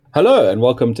Hello, and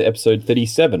welcome to episode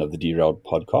 37 of the Derailed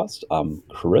podcast. I'm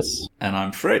Chris. And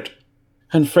I'm Fred.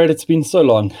 And Fred, it's been so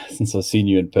long since I've seen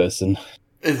you in person.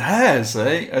 It has,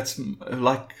 eh? It's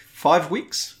like 5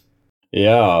 weeks.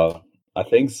 Yeah, I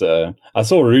think so. I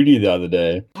saw Rudy the other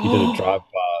day. He did a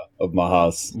drive-by of my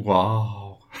house.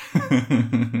 Wow.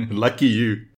 Lucky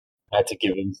you. I had to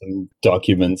give him some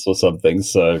documents or something.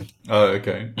 So, Oh,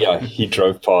 okay. yeah, he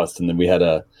drove past, and then we had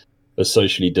a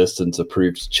socially distanced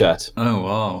approved chat. Oh,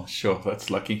 wow. Sure, that's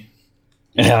lucky.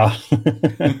 Yeah.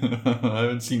 I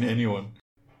haven't seen anyone.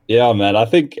 Yeah, man. I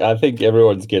think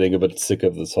everyone's getting a bit sick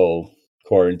of this whole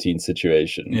quarantine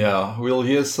situation. Yeah, we'll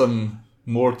hear some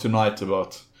more tonight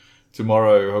about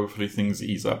tomorrow. Hopefully things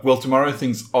ease up. Well, tomorrow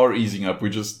things are easing up. We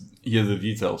just hear the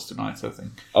details tonight, I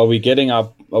think. Are we getting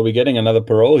another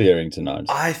parole hearing tonight?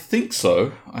 I think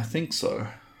so.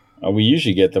 We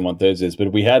usually get them on Thursdays,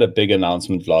 but we had a big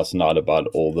announcement last night about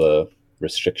all the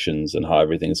restrictions and how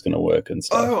everything's going to work and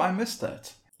stuff. Oh, I missed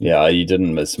that. Yeah, you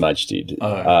didn't miss much, dude.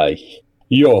 Oh.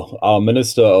 Our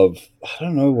minister of... I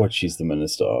don't know what she's the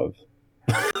minister of,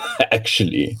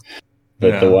 actually.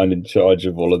 But the one in charge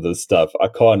of all of this stuff. I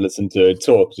can't listen to her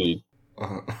talk, dude.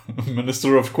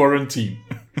 Minister of Quarantine.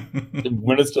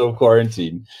 Minister of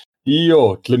Quarantine.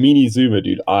 Dlamini Zuma,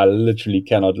 dude. I literally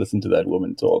cannot listen to that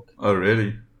woman talk. Oh,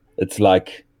 really? It's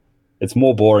like... It's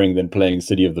more boring than playing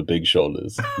City of the Big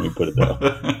Shoulders. Let me put it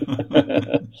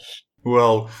there.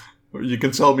 Well, you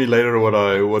can tell me later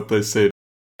what they said.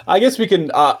 I guess we can.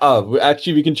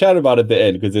 We can chat about it at the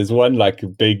end because there's one like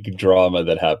big drama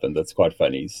that happened that's quite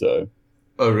funny. So.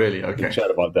 Oh, really? Okay. We can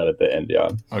chat about that at the end. Yeah.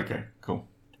 Okay. Cool.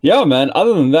 Yeah, man.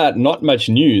 Other than that, not much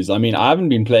news. I mean, I haven't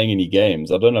been playing any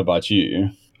games. I don't know about you.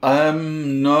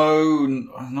 No,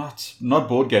 not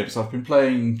board games. I've been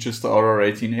playing just the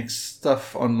RR18X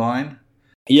stuff online.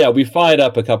 Yeah, we fired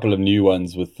up a couple of new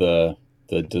ones with the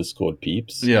Discord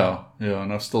peeps. Yeah,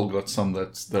 and I've still got some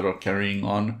that are carrying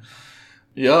on.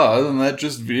 Yeah, other than that,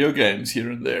 just video games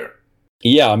here and there.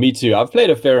 Yeah, me too. I've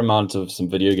played a fair amount of some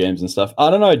video games and stuff.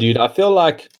 I don't know, dude. I feel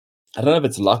like, I don't know if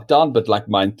it's lockdown, but like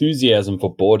my enthusiasm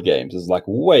for board games is like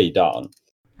way down.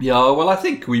 Yeah, well, I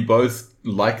think we both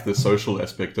like the social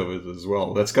aspect of it as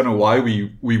well. That's kind of why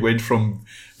we went from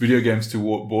video games to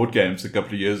board games a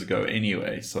couple of years ago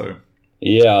anyway, so...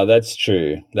 Yeah, that's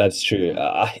true.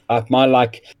 I've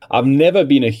never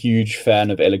been a huge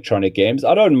fan of electronic games.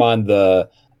 I don't mind the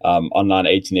online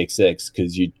 18xx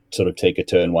because you sort of take a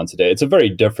turn once a day. It's a very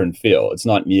different feel. It's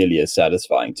not nearly as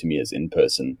satisfying to me as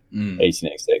in-person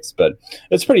 18xx, but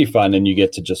it's pretty fun and you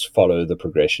get to just follow the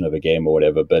progression of a game or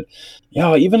whatever. But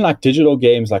yeah, even like digital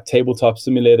games like Tabletop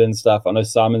Simulator and stuff, I know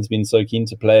Simon's been so keen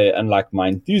to play and like my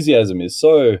enthusiasm is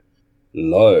so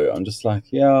low. I'm just like,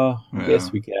 yeah, I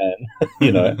guess we can.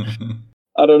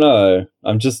 I don't know.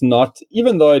 I'm just not,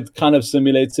 even though it kind of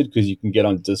simulates it because you can get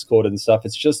on Discord and stuff,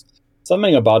 it's just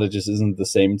something about it just isn't the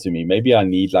same to me. Maybe I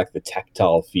need like the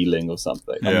tactile feeling or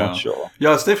something. I'm not sure.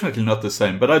 Yeah, it's definitely not the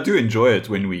same, but I do enjoy it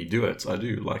when we do it. I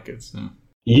do like it. So.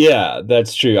 Yeah,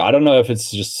 that's true. I don't know if it's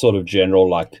just sort of general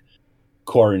like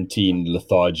quarantine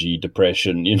lethargy,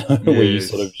 depression, where you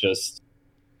sort of just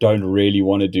don't really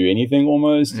want to do anything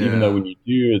almost, even though when you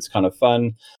do, it's kind of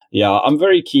fun. Yeah, I'm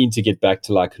very keen to get back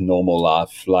to like normal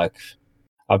life. Like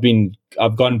I've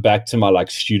gone back to my like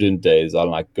student days. I'm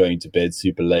like going to bed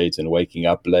super late and waking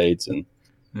up late. And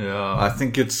yeah, I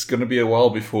think it's going to be a while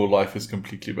before life is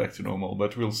completely back to normal,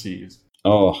 but we'll see.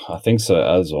 Oh, I think so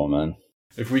as well, man.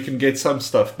 If we can get some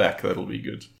stuff back, that'll be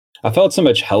good. I felt so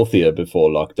much healthier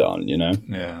before lockdown,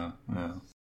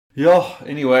 Yeah,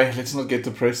 anyway, let's not get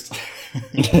depressed.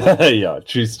 Yeah,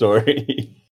 true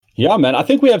story. Yeah, man, I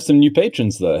think we have some new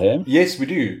patrons though, hey? Yes, we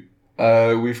do.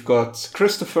 We've got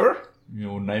Christopher,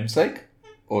 your namesake,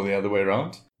 or the other way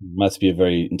around. Must be a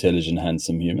very intelligent,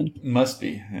 handsome human. Must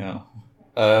be, yeah.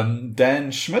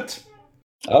 Dan Schmidt.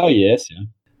 Oh, yes, yeah.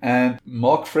 And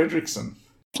Mark Fredrickson.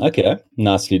 Okay,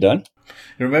 nicely done.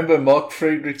 Remember, Mark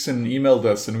Fredrickson emailed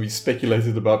us and we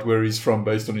speculated about where he's from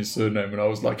based on his surname. And I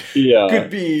was like, could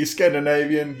be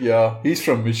Scandinavian. Yeah, he's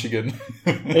from Michigan.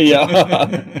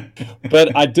 Yeah.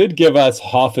 But I did give us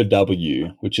half a W,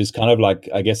 which is kind of like,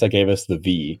 I guess I gave us the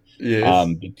V. Yes.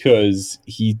 Because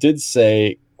he did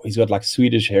say he's got like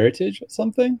Swedish heritage or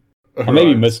something. I may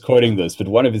be misquoting this, but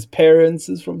one of his parents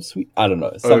is from Sweden. I don't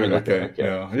know. Something like that.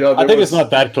 Yeah, I think it's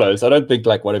not that close. I don't think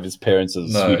like one of his parents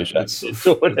is Swedish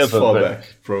or whatever. It's far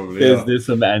back, probably. There's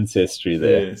some ancestry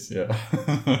there. Yes, yeah.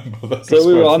 So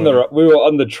we were on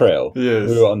the trail. Yes.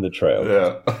 We were on the trail.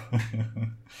 Yeah.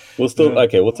 We'll still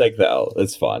we'll take the L.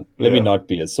 It's fine. Let me not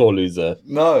be a sore loser.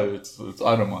 No, it's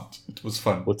I don't mind. It was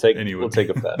fun. We'll take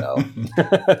a fat L.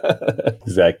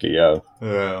 Exactly, yeah.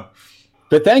 Yeah.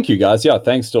 But thank you, guys. Yeah,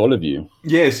 thanks to all of you.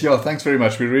 Yes, yeah, thanks very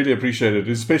much. We really appreciate it,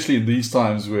 especially in these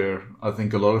times where I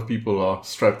think a lot of people are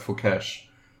strapped for cash.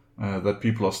 That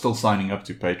people are still signing up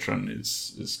to Patreon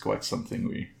is quite something.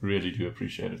 We really do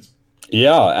appreciate it.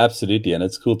 Yeah, absolutely. And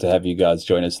it's cool to have you guys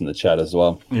join us in the chat as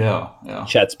well. Yeah.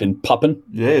 Chat's been popping.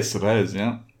 Yes, it has,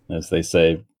 yeah. As they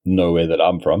say, nowhere that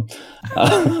I'm from.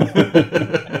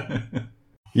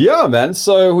 Yeah, man.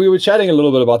 So we were chatting a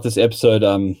little bit about this episode.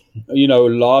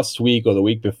 Last week or the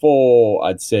week before,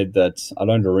 I'd said that I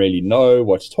don't really know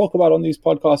what to talk about on these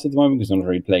podcasts at the moment because I'm not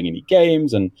really playing any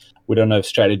games, and we don't know if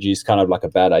strategy is kind of like a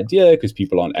bad idea because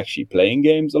people aren't actually playing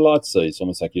games a lot. So it's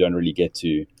almost like you don't really get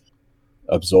to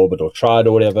absorb it or try it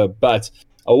or whatever. But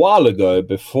a while ago,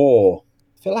 I feel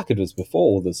like it was before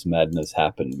all this madness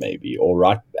happened, maybe, or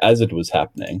right as it was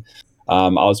happening. I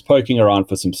was poking around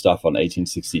for some stuff on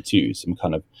 1862, some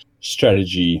kind of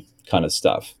strategy kind of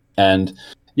stuff. And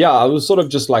yeah, I was sort of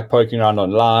just like poking around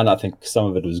online. I think some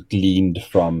of it was gleaned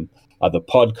from other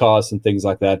podcasts and things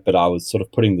like that. But I was sort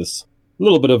of putting this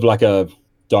little bit of like a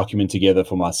document together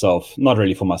for myself, not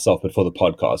really for myself, but for the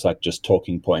podcast, like just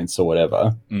talking points or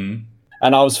whatever. Mm.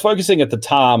 And I was focusing at the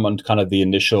time on kind of the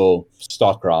initial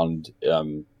stock round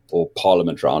or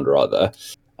parliament round rather.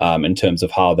 In terms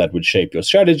of how that would shape your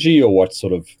strategy or what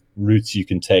sort of routes you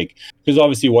can take. Because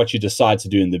obviously what you decide to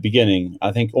do in the beginning,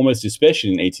 I think almost especially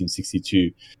in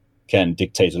 1862, can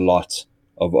dictate a lot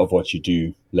of what you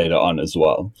do later on as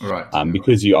well. Right.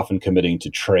 Because you're often committing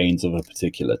to trains of a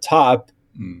particular type.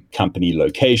 Company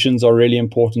locations are really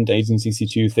important,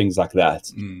 1862, things like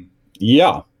that.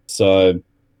 Yeah. So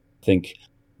I think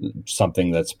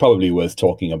something that's probably worth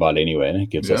talking about anyway, and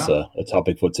it gives us a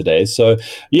topic for today. So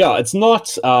yeah, it's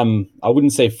not I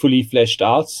wouldn't say fully fleshed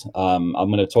out. I'm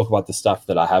going to talk about the stuff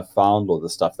that I have found or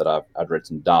the stuff that I've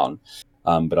written down,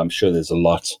 but I'm sure there's a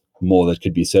lot more that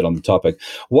could be said on the topic.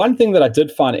 One thing that I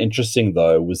did find interesting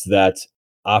though was that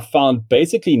I found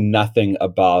basically nothing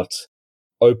about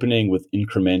opening with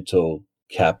incremental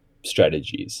cap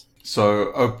strategies.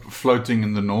 So floating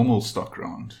in the normal stock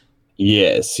round.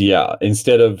 Yes, yeah.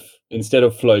 Instead of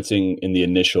floating in the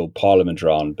initial parliament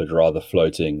round, but rather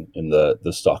floating in the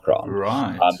stock round.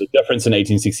 Right. The difference in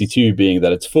 1862 being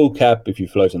that it's full cap if you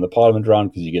float in the parliament round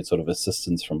because you get sort of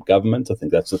assistance from government. I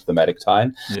think that's a thematic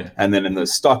tie-in. Yeah. And then in the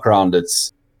stock round,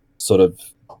 it's sort of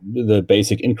the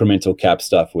basic incremental cap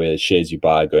stuff where shares you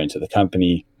buy go into the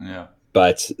company. Yeah.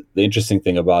 But the interesting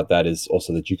thing about that is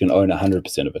also that you can own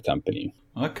 100% of a company.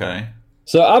 Okay.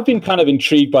 So I've been kind of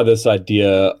intrigued by this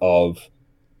idea of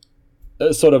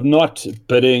sort of not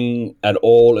bidding at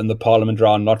all in the parliament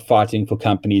round, not fighting for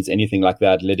companies, anything like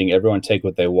that, letting everyone take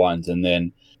what they want. And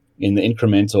then in the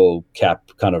incremental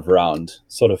cap kind of round,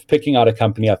 sort of picking out a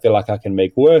company I feel like I can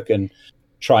make work and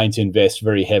trying to invest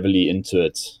very heavily into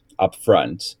it up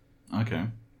front. Okay.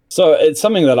 So it's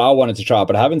something that I wanted to try,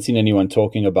 but I haven't seen anyone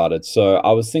talking about it. So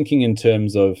I was thinking in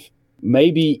terms of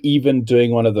maybe even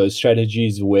doing one of those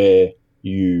strategies where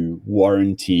you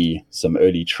warranty some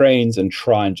early trains and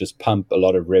try and just pump a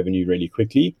lot of revenue really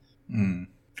quickly.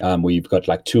 Where you've got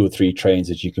like 2 or 3 trains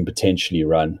that you can potentially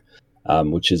run,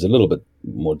 which is a little bit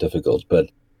more difficult. But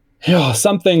yeah,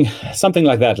 something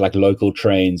like that, like local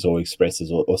trains or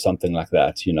expresses or something like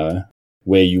that,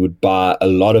 where you would buy a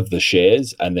lot of the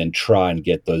shares and then try and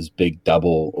get those big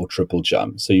double or triple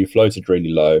jumps. So you float it really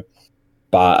low,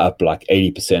 buy up like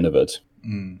 80% of it,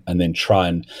 and then try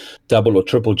and double or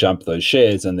triple jump those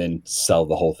shares and then sell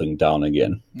the whole thing down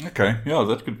again. Okay, yeah,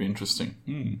 that could be interesting.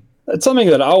 It's something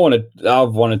that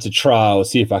I've wanted to try or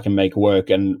see if I can make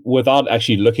work. And without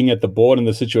actually looking at the board and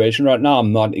the situation right now,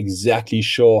 I'm not exactly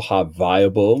sure how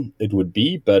viable it would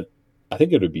be, but I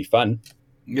think it would be fun.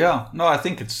 Yeah, no, I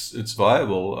think it's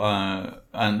viable.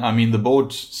 And I mean, the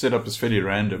board setup is fairly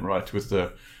random, right, with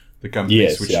the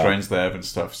companies, which trains they have and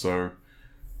stuff. So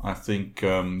I think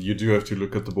you do have to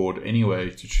look at the board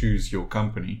anyway to choose your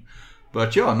company.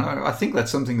 But yeah, no, I think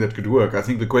that's something that could work. I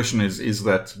think the question is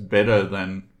that better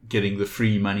than getting the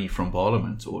free money from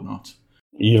Parliament or not?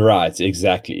 You're right,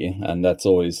 exactly. And that's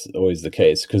always the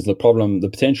case. Because the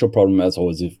potential problem as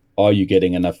always, are you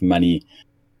getting enough money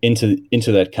into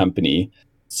that company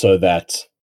so that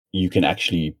you can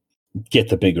actually get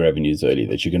the big revenues early,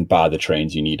 that you can buy the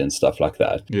trains you need and stuff like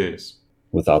that. Yes.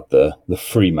 Without the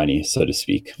free money, so to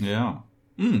speak. Yeah.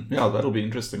 Yeah, that'll be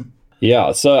interesting.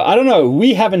 Yeah, so I don't know.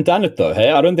 We haven't done it though,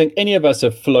 hey? I don't think any of us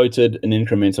have floated an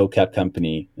incremental cap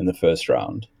company in the first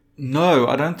round. No,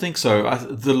 I don't think so.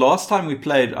 The last time we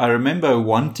played, I remember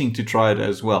wanting to try it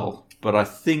as well. But I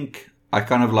think I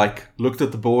kind of like looked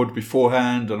at the board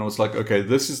beforehand and I was like, okay,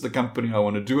 this is the company I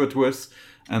want to do it with.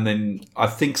 and then I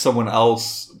think someone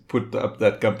else put up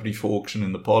that company for auction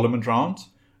in the Parliament round,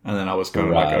 and then I was kind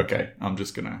of like, okay, I'm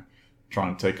just gonna try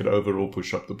and take it over or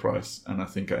push up the price, and I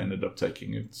think I ended up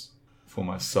taking it for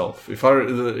myself. If I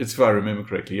remember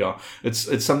correctly, yeah,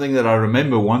 it's something that I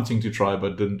remember wanting to try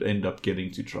but didn't end up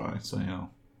getting to try. So yeah.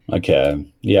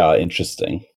 Okay, yeah,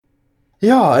 interesting.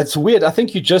 Yeah, it's weird. I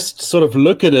think you just sort of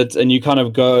look at it and you kind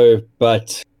of go,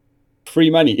 but free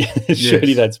money,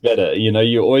 surely that's better.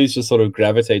 You always just sort of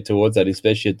gravitate towards that,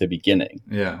 especially at the beginning.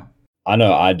 Yeah. I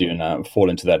know I do now fall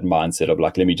into that mindset of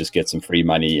like, let me just get some free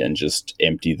money and just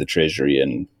empty the treasury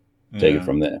and take it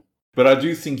from there. But I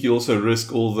do think you also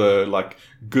risk all the like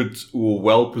good or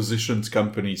well-positioned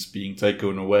companies being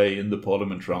taken away in the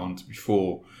Parliament round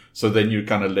before. So then you're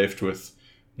kind of left with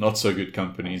not so good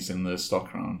companies in the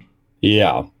stock round.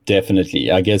 Yeah,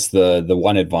 definitely. I guess the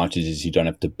one advantage is you don't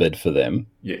have to bid for them.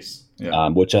 Yes. Yeah.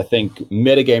 Which I think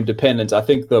metagame dependent. I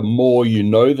think the more you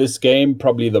know this game,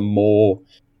 probably the more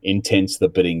intense the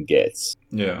bidding gets.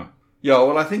 Yeah. Yeah.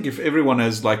 Well, I think if everyone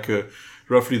has like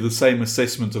roughly the same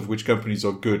assessment of which companies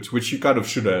are good, which you kind of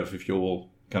should have if you all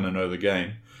kind of know the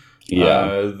game,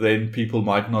 then people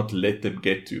might not let them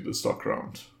get to the stock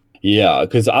round. Yeah,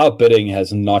 because our bidding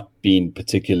has not been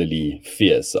particularly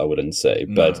fierce, I wouldn't say,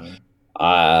 but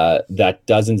that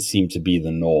doesn't seem to be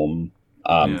the norm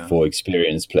for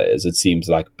experienced players. It seems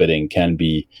like bidding can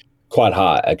be quite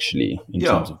high, actually, in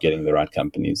terms of getting the right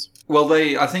companies. Well,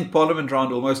 I think Parliament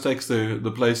round almost takes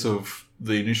the place of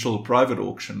the initial private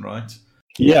auction, right?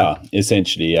 Yeah,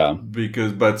 essentially, yeah.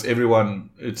 But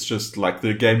everyone, it's just like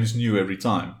the game is new every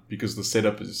time because the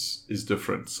setup is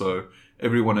different. So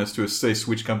everyone has to assess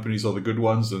which companies are the good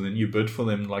ones, and then you bid for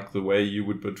them like the way you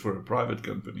would bid for a private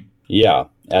company. Yeah,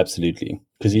 absolutely.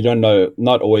 Because you don't know,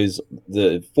 not always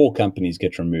the 4 companies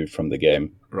get removed from the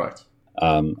game. Right.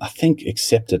 I think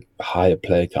except at higher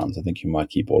player counts, I think you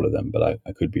might keep all of them, but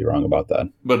I could be wrong about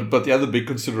that. But the other big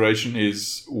consideration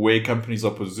is where companies are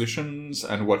positioned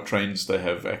and what trains they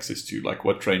have access to, like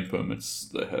what train permits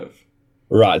they have.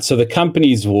 Right. So the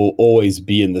companies will always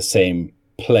be in the same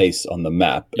place on the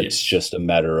map. Yes. It's just a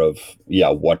matter of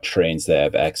what trains they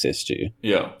have access to.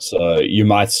 Yeah. So you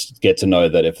might get to know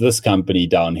that if this company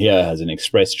down here has an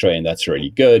express train, that's really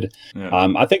good.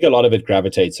 Yeah. I think a lot of it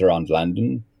gravitates around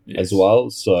London. Yes. As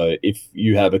well. So if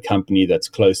you have a company that's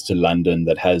close to London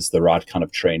that has the right kind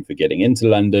of train for getting into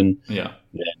London, then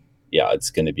it's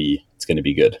going to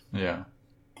be good. Yeah.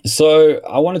 So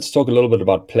I wanted to talk a little bit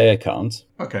about player count.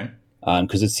 Okay.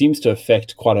 Because it seems to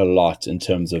affect quite a lot in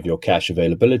terms of your cash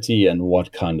availability and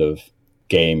what kind of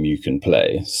game you can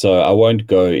play. So I won't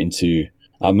go into.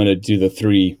 I'm going to do the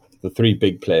three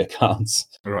big player counts,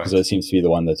 right? Because that seems to be the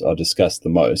one that I'll discuss the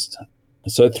most.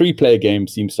 So 3-player game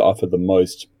seems to offer the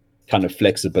most kind of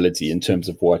flexibility in terms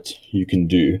of what you can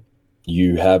do.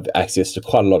 You have access to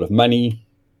quite a lot of money,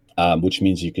 which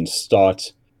means you can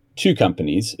start 2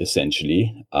 companies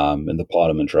essentially in the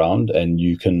Parliament round, and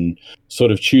you can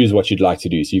sort of choose what you'd like to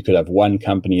do. So you could have one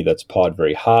company that's parred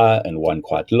very high and one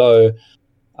quite low.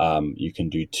 You can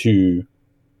do 2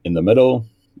 in the middle,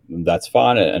 that's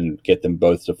fine, and get them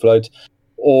both to float.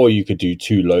 Or you could do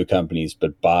 2 low companies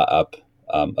but buy up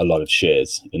a lot of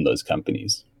shares in those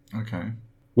companies. Okay.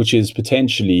 Which is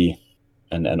potentially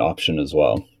an option as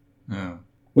well. Yeah.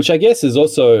 Which I guess is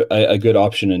also a good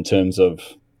option in terms of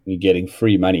you getting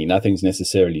free money. Nothing's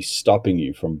necessarily stopping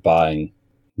you from buying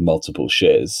multiple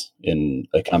shares in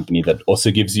a company that also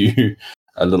gives you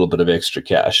a little bit of extra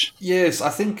cash. Yes, I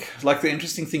think like the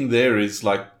interesting thing there is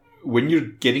like when you're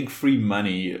getting free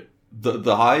money,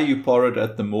 the higher you par it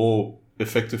at, the more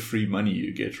effective free money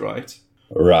you get, right?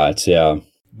 Right, yeah.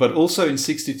 But also in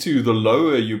 62, the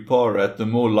lower you par at, the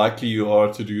more likely you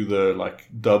are to do the like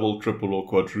double, triple, or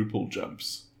quadruple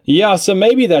jumps. Yeah, so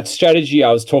maybe that strategy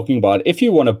I was talking about, if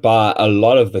you want to buy a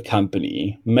lot of the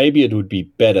company, maybe it would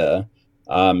be better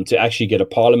to actually get a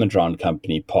Parliament round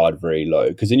company parred very low,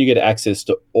 because then you get access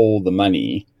to all the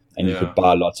money and you could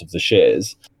buy lots of the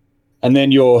shares. And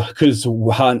then because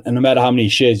no matter how many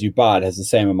shares you buy, it has the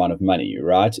same amount of money,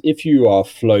 right? If you are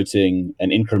floating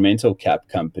an incremental cap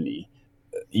company,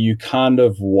 you kind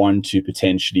of want to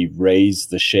potentially raise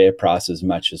the share price as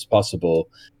much as possible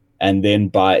and then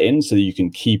buy in so that you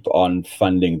can keep on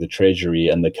funding the treasury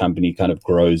and the company kind of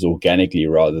grows organically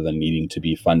rather than needing to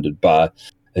be funded by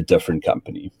a different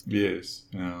company. Yes.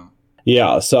 Yeah.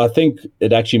 Yeah. So I think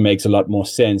it actually makes a lot more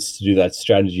sense to do that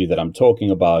strategy that I'm talking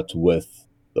about with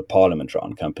the Parliament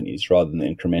round companies rather than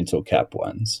the incremental cap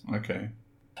ones. Okay.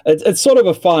 It's sort of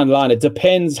a fine line. It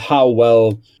depends how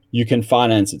well you can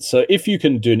finance it. So if you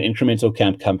can do an incremental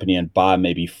cap company and buy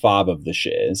maybe 5 of the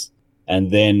shares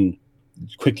and then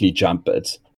quickly jump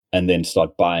it, and then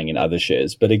start buying in other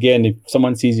shares. But again, if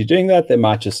someone sees you doing that, they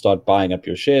might just start buying up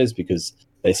your shares because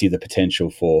they see the potential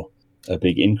for a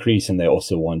big increase, and they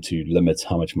also want to limit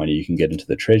how much money you can get into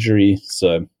the treasury.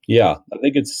 So yeah, I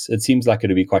think it seems like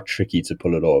it'll be quite tricky to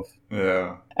pull it off.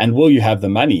 Yeah. And will you have the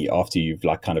money after you've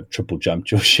like kind of triple jumped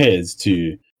your shares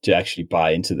to actually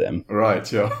buy into them?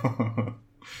 Right, yeah.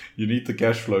 You need the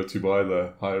cash flow to buy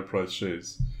the higher price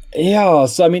shares. Yeah,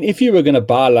 so I mean, if you were going to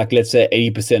buy, like, let's say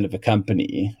 80% of a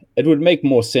company, it would make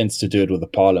more sense to do it with a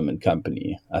Parliament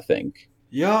company, I think.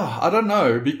 Yeah, I don't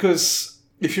know, because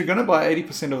if you're going to buy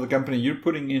 80% of the company, you're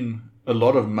putting in a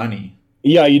lot of money.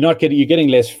 Yeah, you're getting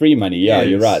less free money. Yeah, yes.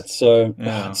 You're right. So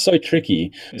It's so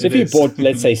tricky. So if you bought,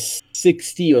 let's say,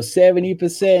 60 or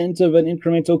 70% of an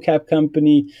incremental cap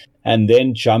company and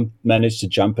then managed to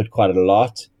jump it quite a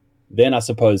lot, then I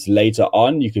suppose later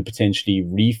on you could potentially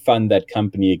refund that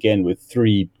company again with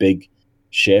 3 big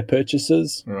share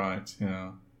purchases. Right,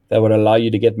 yeah. That would allow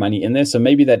you to get money in there. So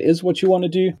maybe that is what you want to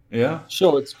do. Yeah.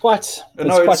 Sure, it's quite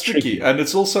tricky. And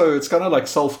it's kind of like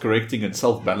self-correcting and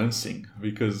self-balancing,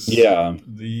 because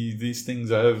these things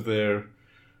have their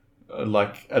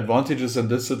like advantages and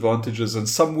disadvantages, and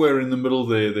somewhere in the middle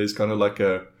there's kind of like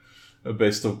a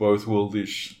best of both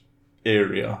worldish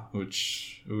area,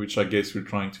 which I guess we're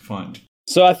trying to find.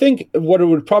 So I think what it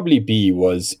would probably be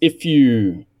was if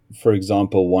you, for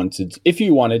example, wanted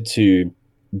to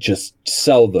just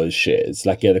sell those shares,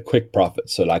 like get a quick profit,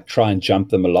 so like try and jump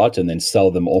them a lot and then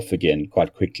sell them off again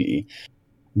quite quickly,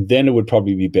 then it would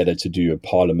probably be better to do a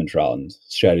Parliament round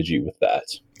strategy with that.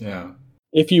 Yeah.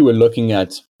 If you were looking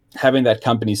at having that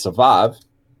company survive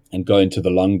and go into the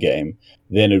long game,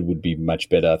 then it would be much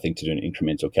better, I think, to do an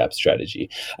incremental cap strategy.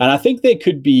 And I think that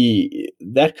could be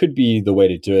the way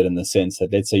to do it, in the sense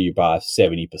that, let's say you buy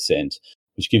 70%,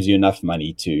 which gives you enough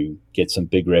money to get some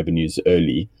big revenues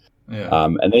early. Yeah.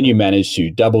 And then you manage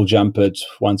to double jump it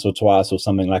once or twice or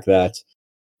something like that.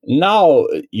 Now,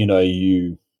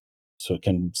 you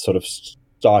can sort of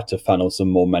start to funnel some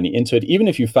more money into it, even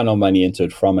if you funnel money into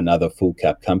it from another full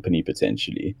cap company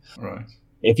potentially. Right.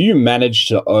 If you manage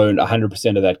to own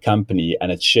 100% of that company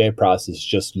and its share price has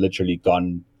just literally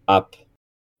gone up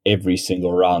every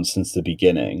single round since the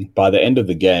beginning, by the end of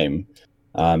the game,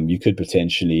 you could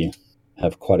potentially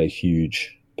have quite a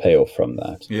huge payoff from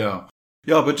that. Yeah.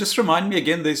 Yeah, but just remind me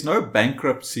again, there's no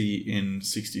bankruptcy in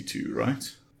 62,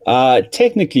 right?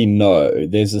 Technically, no.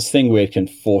 There's this thing where it can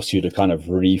force you to kind of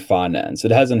refinance.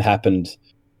 It hasn't happened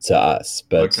to us,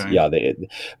 but okay. Yeah,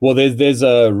 there's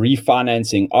a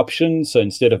refinancing option. So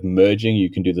instead of merging, you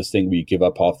can do this thing where you give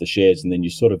up half the shares and then you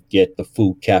sort of get the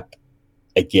full cap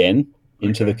again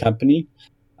into the company.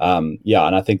 And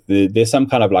I think there's some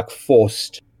kind of like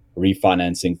forced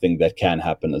refinancing thing that can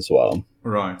happen as well.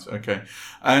 Right. Okay.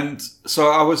 And so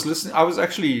I was listening. I was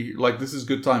actually like, this is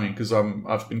good timing, because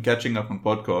I've been catching up on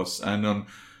podcasts, and on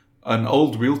an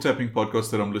old wheel tapping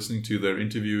podcast that I'm listening to, they're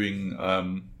interviewing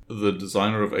the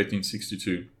designer of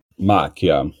 1862, Mike.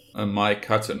 Yeah. Mike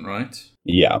Hutton, right?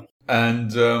 Yeah.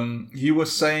 And he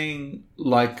was saying,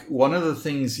 like, one of the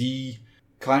things he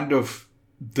kind of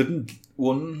didn't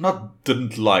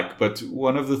like, but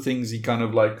one of the things he kind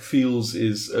of like feels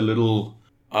is a little,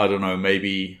 I don't know,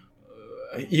 maybe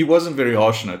he wasn't very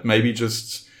harsh on it, maybe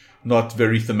just not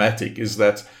very thematic, is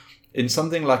that in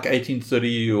something like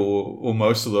 1830 or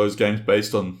most of those games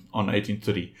based on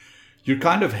 1830, you're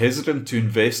kind of hesitant to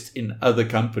invest in other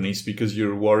companies because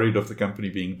you're worried of the company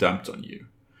being dumped on you.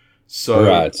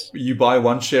 So You buy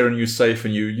one share and you're safe,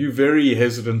 and you're very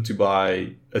hesitant to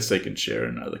buy a second share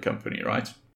in another company,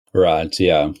 right? Right,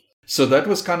 yeah. So that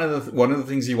was kind of one of the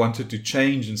things he wanted to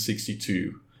change in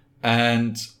 62.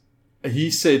 And he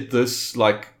said this,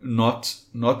 like, not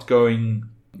going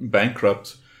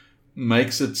bankrupt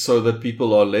makes it so that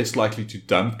people are less likely to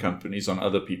dump companies on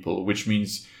other people, which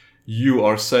means you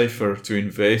are safer to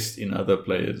invest in other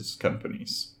players'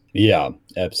 companies. Yeah,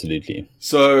 absolutely.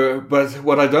 So, but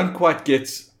what I don't quite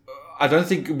get, I don't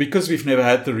think, because we've never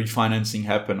had the refinancing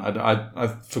happen,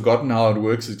 I've forgotten how it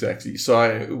works exactly.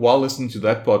 So while listening to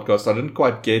that podcast, I didn't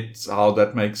quite get how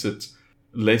that makes it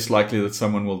less likely that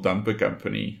someone will dump a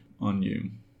company on you.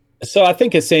 So I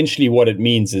think essentially what it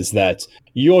means is that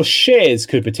your shares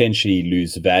could potentially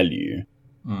lose value,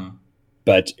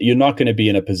 but you're not going to be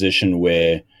in a position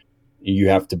where you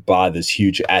have to buy this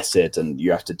huge asset and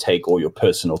you have to take all your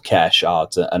personal cash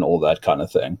out and all that kind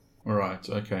of thing. All right.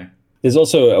 Okay. There's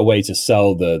also a way to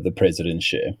sell the president's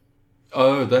share.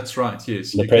 Oh, that's right.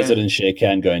 Yes. The president's share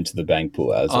can go into the bank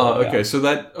pool as well. Okay.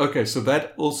 Yeah. So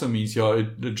that also means,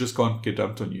 it just can't get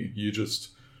dumped on you. You just,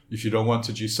 if you don't want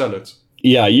it, you sell it.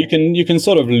 Yeah, you can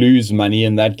sort of lose money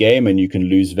in that game, and you can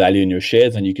lose value in your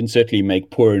shares, and you can certainly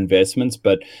make poor investments,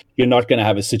 but you're not going to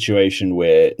have a situation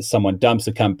where someone dumps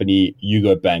a company, you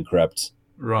go bankrupt,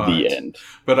 Right. the end.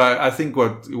 But I think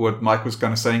what Mike was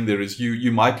kind of saying there is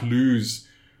you might lose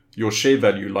your share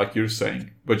value, like you're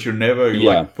saying, but you're never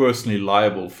like personally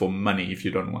liable for money if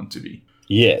you don't want to be.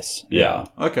 Yes. Yeah.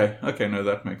 Okay. No,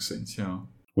 that makes sense. Yeah.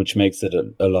 Which makes it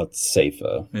a lot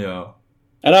safer. Yeah.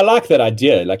 And I like that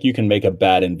idea. Like, you can make a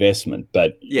bad investment,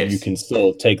 but yes, you can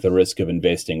still take the risk of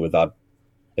investing without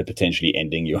it potentially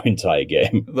ending your entire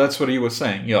game. That's what he was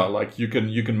saying. Yeah, like you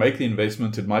can make the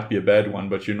investment. It might be a bad one,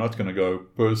 but you're not going to go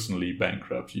personally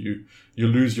bankrupt. You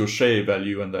lose your share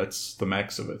value, and that's the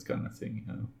max of it, kind of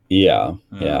thing. Yeah.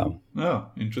 Oh,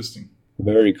 interesting.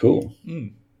 Very cool.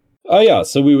 Mm. Oh, yeah.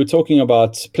 So we were talking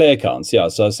about player counts. Yeah.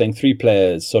 So I was saying 3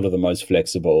 players, sort of the most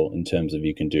flexible in terms of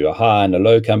you can do a high and a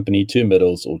low company, 2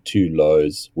 middles or 2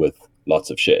 lows with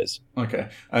lots of shares. Okay.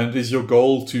 And is your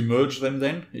goal to merge them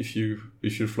then if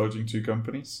you're floating 2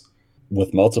 companies?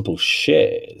 With multiple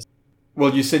shares?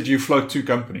 Well, you said you float 2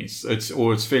 companies. It's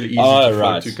fairly easy to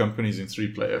float 2 companies in 3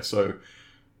 players. So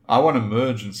I want to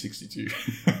merge in 62.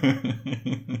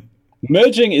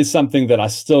 Merging is something that I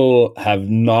still have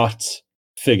not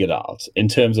figured out in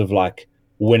terms of like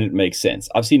when it makes sense.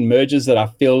 I've seen mergers that I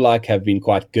feel like have been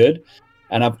quite good,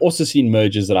 and I've also seen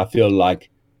mergers that I feel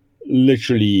like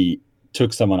literally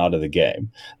took someone out of the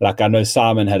game. Like, I know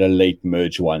Simon had a late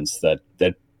merge once that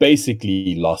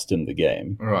basically lost him the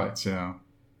game. Right, yeah.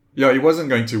 Yeah, he wasn't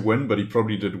going to win, but he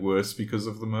probably did worse because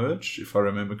of the merge, if I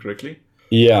remember correctly.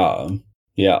 Yeah.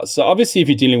 So obviously if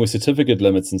you're dealing with certificate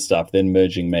limits and stuff, then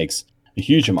merging makes a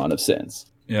huge amount of sense.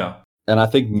 Yeah. And I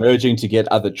think merging to get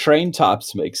other train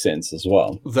types makes sense as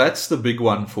well. That's the big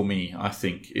one for me, I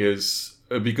think, is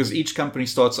because each company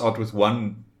starts out with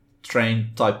one train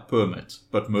type permit,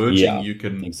 but merging you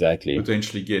can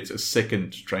potentially get a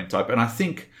second train type. And I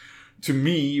think, to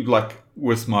me, like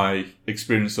with my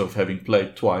experience of having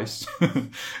played twice,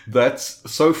 that's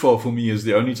so far for me is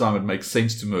the only time it makes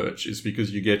sense to merge, is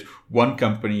because you get one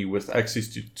company with access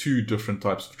to 2 different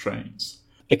types of trains.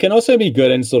 It can also be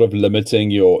good in sort of limiting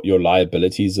your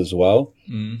liabilities as well.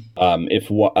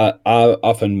 I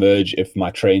often merge if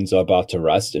my trains are about to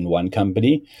rust in one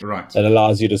company. Right. It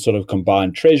allows you to sort of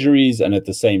combine treasuries, and at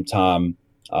the same time,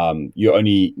 you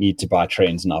only need to buy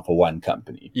trains now for one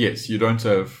company. Yes, you don't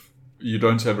have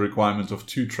a requirement of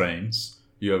 2 trains.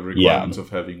 You have a requirement of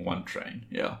having 1 train.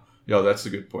 Yeah, that's a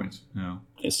good point. Yeah.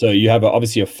 So you have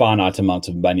obviously a finite amount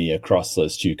of money across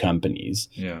those 2 companies.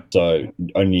 Yeah. So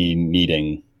only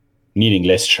needing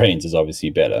less trains is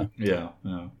obviously better. Yeah.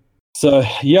 So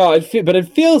but it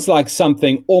feels like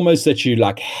something almost that you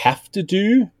like have to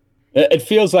do. It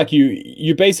feels like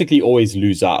you basically always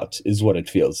lose out, is what it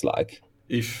feels like.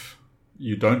 If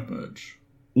you don't merge.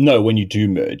 No, when you do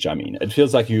merge, I mean, it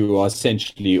feels like you are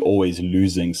essentially always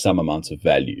losing some amount of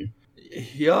value.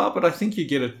 Yeah, but I think you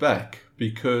get it back,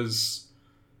 because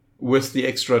with the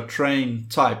extra train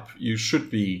type, you should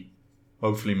be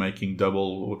hopefully making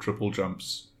double or triple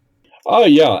jumps. Oh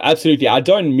yeah, absolutely. I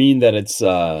don't mean that it's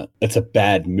a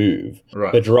bad move,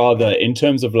 right, but rather in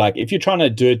terms of like, if you're trying to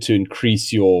do it to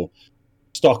increase your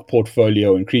stock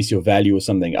portfolio, increase your value or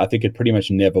something, I think it pretty much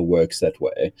never works that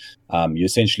way. You're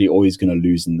essentially always going to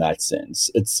lose in that sense.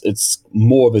 It's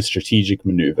more of a strategic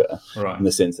maneuver, right, in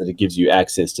the sense that it gives you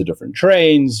access to different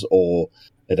trains, or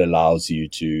it allows you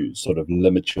to sort of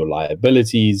limit your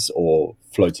liabilities or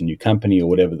float a new company, or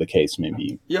whatever the case may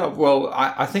be. Yeah, well,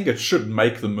 I think it should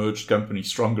make the merged company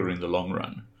stronger in the long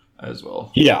run as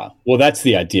well. Yeah, well, that's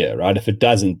the idea, right? If it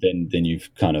doesn't, then you've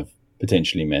kind of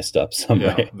potentially messed up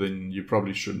somewhere. Yeah, then you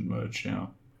probably shouldn't merge, yeah.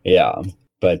 Yeah,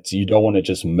 but you don't want to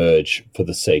just merge for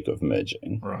the sake of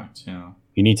merging. Right, yeah.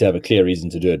 You need to have a clear reason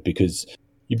to do it, because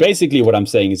you basically, what I'm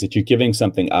saying is that you're giving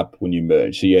something up when you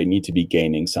merge, so you need to be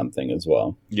gaining something as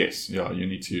well. Yes, yeah, you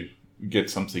need to get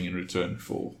something in return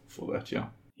for that, yeah.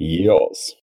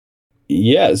 Yes.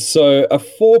 Yeah, so a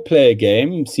 4-player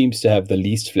game seems to have the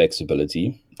least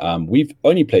flexibility. We've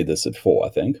only played this at 4, I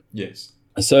think. Yes.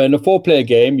 So in a 4-player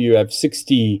game, you have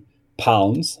 £60,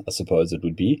 I suppose it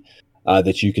would be,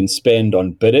 that you can spend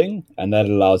on bidding, and that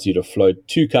allows you to float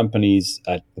 2 companies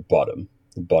at the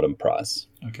bottom price.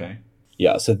 Okay.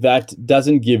 Yeah, so that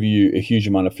doesn't give you a huge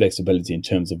amount of flexibility in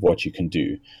terms of what you can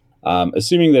do.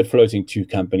 Assuming that floating 2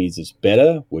 companies is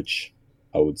better, which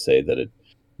I would say that it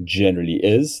generally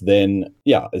is, then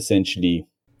yeah, essentially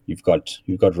you've got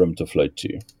room to float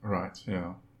 2. Right,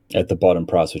 yeah. At the bottom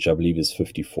price, which I believe is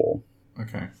 54.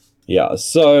 Okay. Yeah,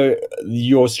 so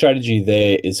your strategy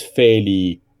there is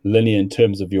fairly linear in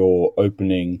terms of your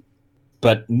opening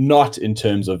but not in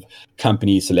terms of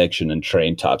company selection and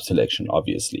train type selection,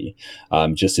 obviously.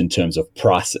 Just in terms of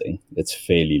pricing, it's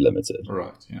fairly limited.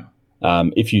 Right, yeah.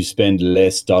 If you spend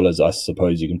less dollars, I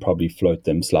suppose you can probably float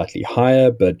them slightly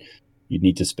higher, but you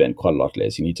need to spend quite a lot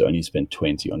less. You need to only spend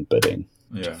 20 on bidding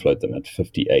to float them at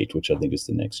 58, which I think is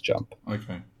the next jump.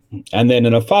 Okay. And then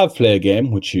in a 5-player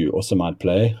game, which you also might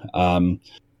play,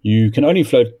 you can only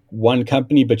float one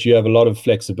company, but you have a lot of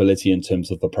flexibility in terms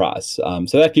of the price.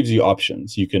 So that gives you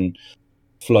options. You can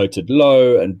float it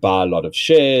low and buy a lot of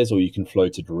shares, or you can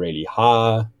float it really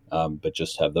high, but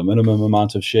just have the minimum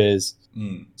amount of shares.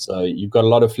 So you've got a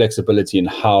lot of flexibility in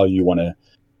how you want to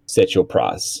set your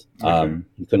price.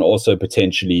 You can also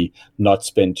potentially not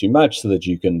spend too much so that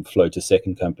you can float a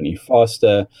second company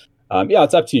faster.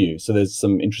 It's up to you. So there's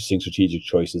some interesting strategic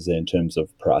choices there in terms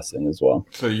of pricing as well.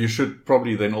 So you should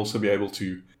probably then also be able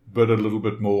to bid a little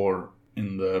bit more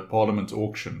in the Parliament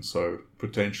auction. So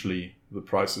potentially the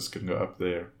prices can go up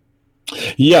there.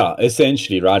 Yeah,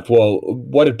 essentially, right? Well,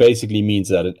 what it basically means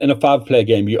that in a 5-player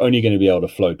game, you're only going to be able to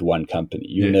float one company.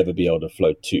 You'll never be able to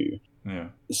float two. Yeah.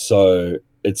 So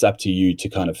it's up to you to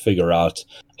kind of figure out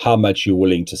how much you're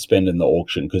willing to spend in the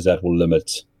auction, because that will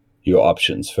limit your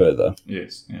options further.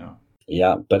 Yes, yeah.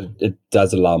 Yeah, but it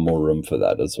does allow more room for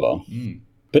that as well.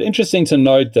 But interesting to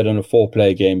note that in a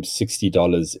 4-player game,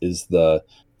 $60 is the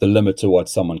limit to what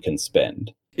someone can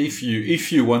spend. If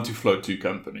you want to float two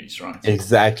companies, right?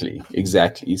 Exactly.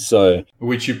 So,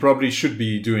 which you probably should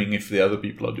be doing if the other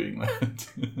people are doing that.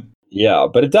 Yeah,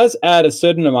 but it does add a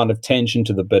certain amount of tension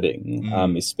to the bidding,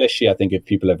 especially I think if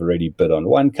people have already bid on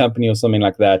one company or something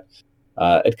like that.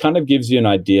 It kind of gives you an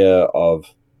idea of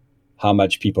how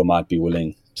much people might be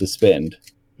willing to spend.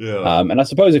 Yeah. And I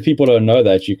suppose if people don't know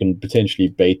that, you can potentially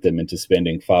bait them into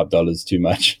spending $5 too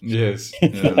much. Yes.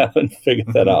 If they haven't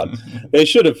figured that out. They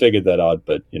should have figured that out,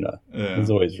 but there's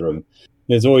always room.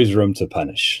 There's always room to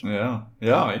punish. Yeah.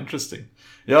 Yeah, interesting.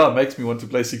 Yeah, it makes me want to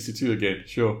play 62 again,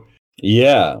 sure.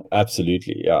 Yeah,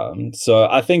 absolutely. Yeah. So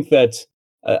I think that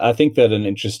an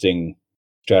interesting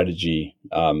strategy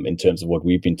in terms of what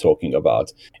we've been talking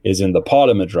about is in the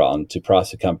Parliament round to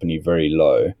price a company very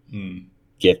low,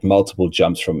 get multiple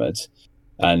jumps from it,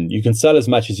 and you can sell as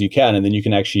much as you can, and then you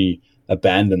can actually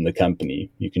abandon the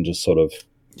company. You can just sort of...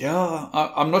 Yeah,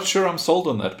 I'm not sure I'm sold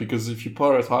on that, because if you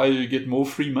par it higher, you get more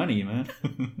free money, man.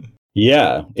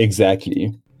 Yeah,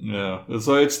 exactly. Yeah,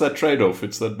 so it's that trade-off,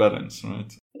 it's that balance,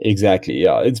 right? Exactly,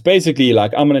 yeah. It's basically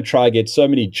like, I'm going to try get so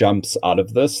many jumps out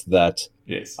of this that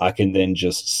I can then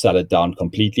just sell it down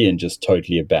completely and just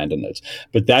totally abandon it.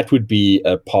 But that would be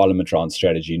a Parliament round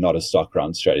strategy, not a stock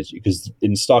round strategy. Because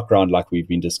in stock round, like we've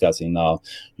been discussing now,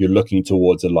 you're looking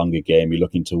towards a longer game. You're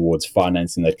looking towards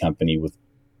financing that company with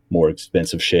more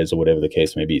expensive shares or whatever the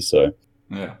case may be. So,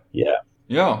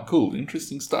 yeah, cool.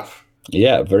 Interesting stuff.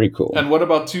 Yeah, very cool. And what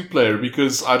about 2-player?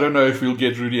 Because I don't know if we'll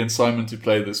get Rudy and Simon to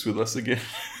play this with us again.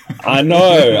 I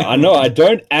know. I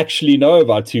don't actually know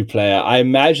about 2-player. I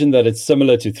imagine that it's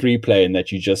similar to 3-player in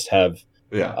that you just have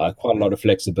quite a lot of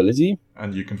flexibility.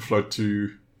 And you can float 2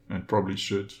 and probably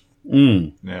should.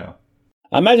 Yeah.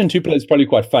 I imagine 2-player is probably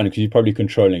quite fun because you're probably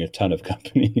controlling a ton of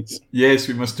companies. Yes,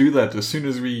 we must do that. As soon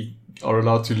as we are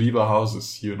allowed to leave our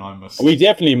houses, you and I must. We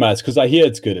definitely must, because I hear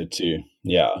it's good at 2.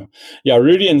 Yeah.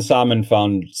 Rudy and Simon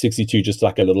found 62 just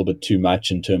like a little bit too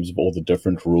much in terms of all the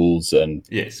different rules and...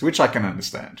 Yes, which I can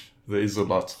understand. There is a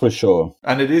lot. For sure.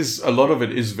 And a lot of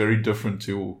it is very different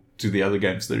to the other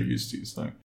games they're used to,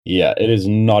 so... Yeah, it is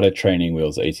not a Training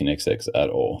Wheels 18xx at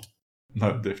all.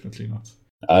 No, definitely not.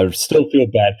 I still feel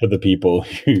bad for the people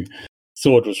who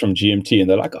saw it was from GMT and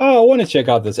they're like, oh, I want to check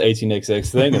out this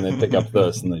 18xx thing, and then pick up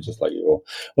this, and they're just like, oh.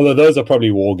 Although those are probably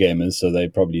war gamers, so they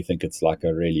probably think it's like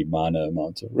a really minor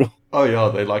amount of rule. Oh yeah,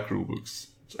 they like rule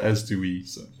books, as do we,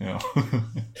 so yeah.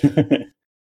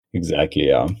 Exactly,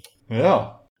 yeah.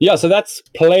 Yeah, so that's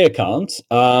player count.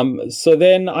 So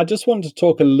then I just wanted to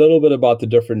talk a little bit about the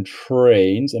different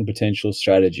trains and potential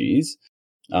strategies.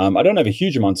 I don't have a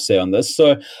huge amount to say on this,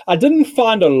 so I didn't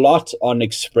find a lot on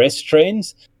express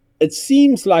trains. It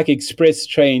seems like express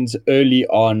trains early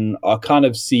on are kind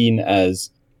of seen as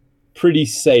pretty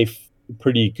safe,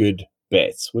 pretty good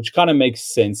bets, which kind of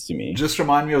makes sense to me. Just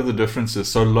remind me of the differences.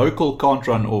 So local can't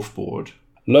run off-board.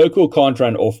 Local can't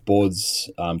run off-boards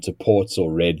to ports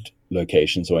or red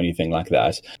locations or anything like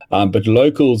that. But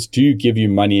locals do give you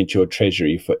money into your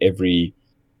treasury for every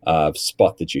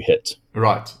spot that you hit.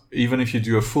 Right. Even if you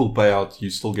do a full payout, you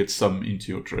still get some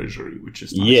into your treasury, which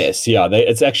is nice. Yes, yeah.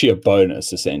 It's actually a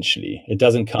bonus, essentially. It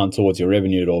doesn't count towards your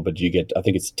revenue at all, but you get, I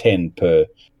think it's 10 per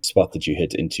spot that you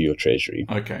hit into your treasury.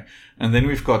 Okay. And then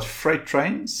we've got freight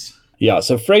trains. Yeah,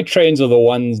 so freight trains are the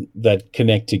ones that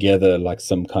connect together like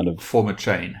some kind of form a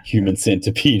chain, human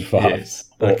centipede vibe. Yes.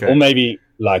 Okay. Or maybe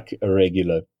like a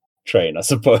regular train, I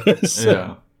suppose.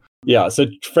 Yeah. Yeah, so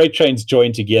freight trains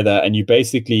join together, and you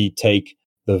basically take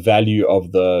the value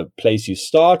of the place you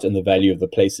start and the value of the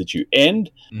place that you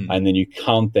end, and then you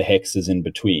count the hexes in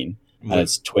between. And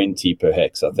it's 20 per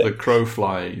hex, I think. The crow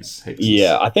flies hexes.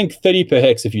 Yeah, I think 30 per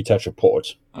hex if you touch a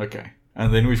port. Okay.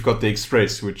 And then we've got the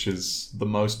express, which is the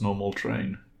most normal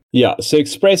train. Yeah, so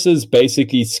expresses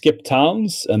basically skip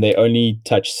towns, and they only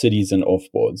touch cities and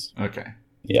offboards. Okay.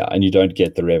 Yeah, and you don't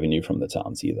get the revenue from the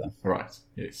towns either. Right,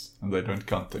 yes. And they don't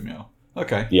count them, yeah.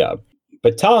 Okay. Yeah,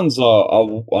 but towns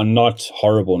are not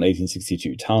horrible in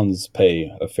 1862. Towns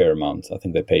pay a fair amount. I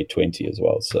think they pay 20 as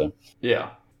well, so...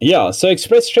 Yeah, so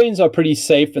express trains are pretty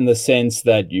safe in the sense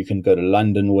that you can go to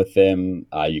London with them,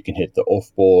 you can hit the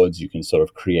offboards, you can sort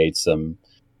of create some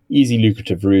easy,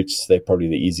 lucrative routes. They're probably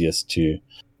the easiest to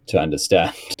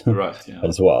understand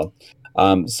as well.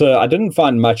 So I didn't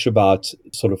find much about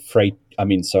sort of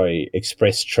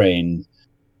express train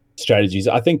strategies.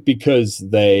 I think because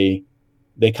they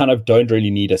kind of don't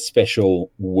really need a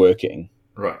special working.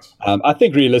 Right. I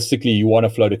think realistically, you want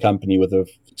to float a company with an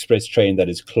express train that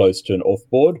is close to an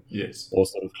offboard, yes, or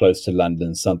sort of close to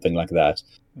London, something like that.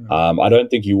 I don't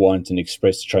think you want an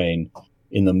express train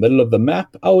in the middle of the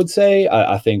map. I would say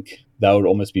I think that would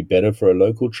almost be better for a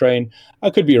local train.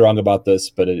 I could be wrong about this,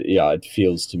 but it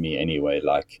feels to me anyway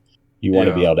like you want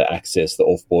to be able to access the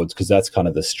offboards because that's kind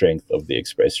of the strength of the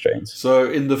express trains.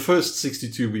 So in the first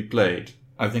 62 we played,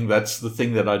 I think that's the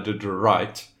thing that I did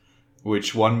right,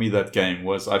 which won me that game,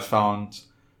 was I found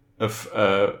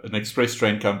an express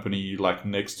train company like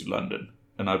next to London,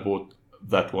 and I bought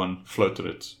that one, floated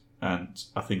it, and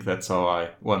I think that's how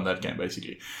I won that game,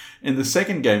 basically. In the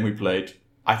second game we played,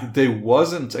 I think there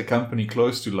wasn't a company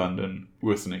close to London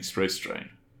with an express train.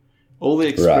 All the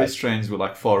express trains were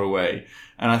like far away,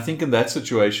 and I think in that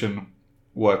situation,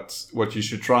 what you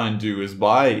should try and do is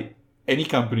buy any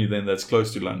company then that's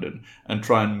close to London and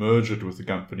try and merge it with a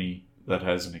company that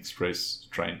has an express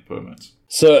train permit.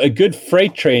 So a good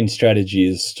freight train strategy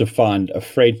is to find a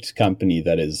freight company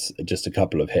that is just a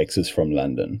couple of hexes from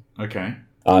London. Okay.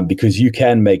 Because you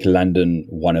can make London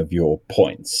one of your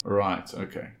points. Right,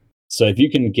 okay. So if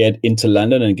you can get into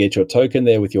London and get your token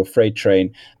there with your freight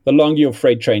train, the longer your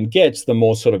freight train gets, the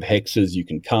more sort of hexes you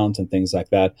can count and things like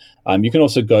that. You can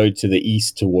also go to the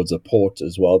east towards a port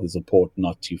as well. There's a port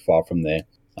not too far from there.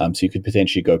 So you could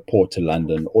potentially go port to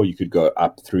London, or you could go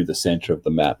up through the center of the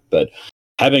map. But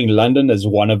having London as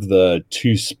one of the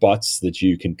two spots that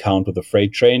you can count with a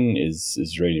freight train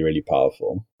is really, really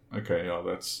powerful. Okay, yeah,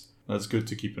 that's good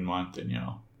to keep in mind then,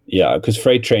 yeah. Yeah, because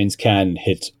freight trains can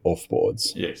hit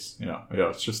offboards. Yes, yeah,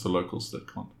 it's just the locals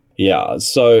that can't. Yeah,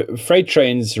 so freight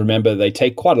trains, remember, they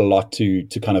take quite a lot to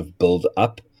kind of build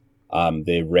up.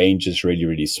 Their range is really,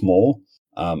 really small.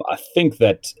 I think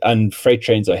that, and freight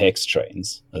trains are hex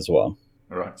trains as well.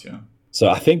 Right, yeah. So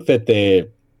I think that the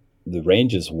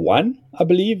range is 1, I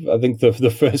believe. I think the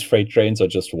first freight trains are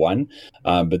just 1.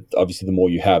 But obviously the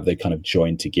more you have, they kind of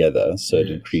join together. So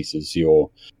it increases your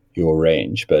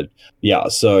range. But yeah,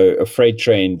 so a freight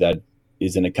train that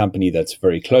is in a company that's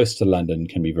very close to London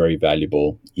can be very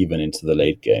valuable even into the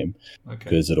late game,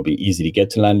 because it'll be easy to get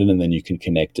to London, and then you can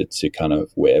connect it to kind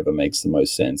of wherever makes the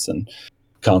most sense and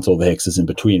count all the hexes in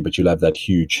between, but you'll have that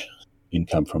huge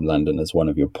income from London as one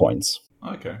of your points.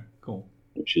 Okay, cool.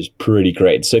 Which is pretty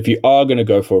great. So if you are going to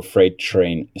go for a freight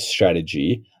train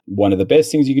strategy, one of the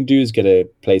best things you can do is get a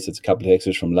place that's a couple of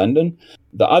hexes from London.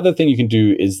 The other thing you can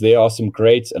do is there are some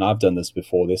great, and I've done this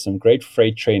before, there's some great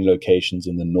freight train locations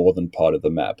in the northern part of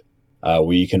the map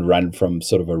where you can run from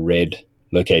sort of a red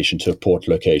location to a port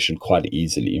location quite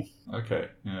easily. Okay,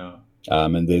 yeah.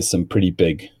 And there's some pretty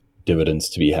big dividends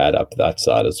to be had up that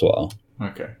side as well.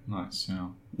 Okay, nice, yeah.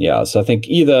 Yeah, so I think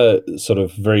either sort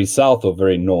of very south or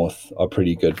very north are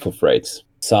pretty good for freights.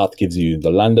 South gives you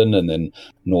the London, and then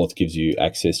north gives you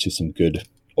access to some good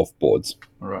offboards.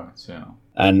 Right, yeah.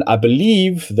 And I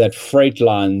believe that freight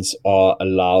lines are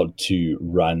allowed to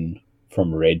run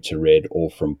from red to red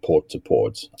or from port to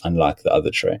port, unlike the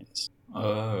other trains.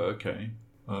 Oh, okay.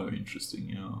 Oh, interesting,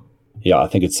 yeah. Yeah, I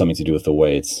think it's something to do with the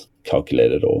way it's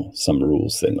calculated or some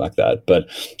rules thing like that. But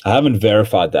I haven't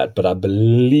verified that, but I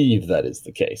believe that is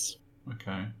the case.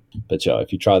 Okay. But yeah,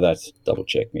 if you try that, double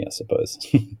check me, I suppose.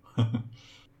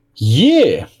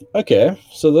 Yeah. Okay.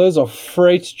 So those are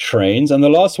freight trains, and the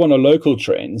last one are local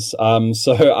trains.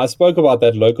 So I spoke about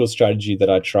that local strategy that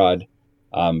I tried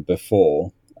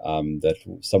before, that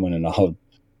someone in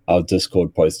our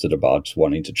Discord posted about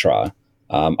wanting to try.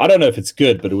 I don't know if it's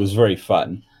good, but it was very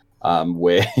fun.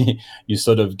 where you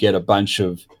sort of get a bunch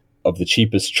of the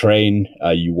cheapest train,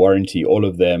 you warranty all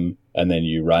of them, and then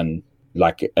you run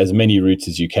like as many routes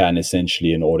as you can,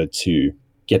 essentially, in order to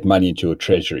get money into your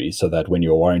treasury, so that when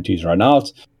your warranties run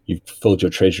out, you've filled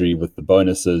your treasury with the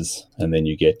bonuses, and then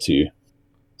you get to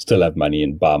still have money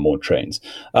and buy more trains.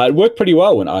 It worked pretty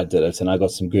well when I did it, and I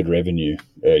got some good revenue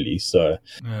early. So,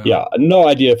 yeah, no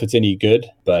idea if it's any good,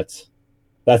 but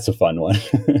that's a fun one.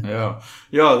 yeah,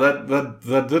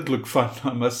 that did look fun,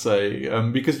 I must say,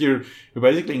 because you're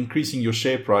basically increasing your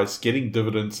share price, getting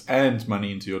dividends and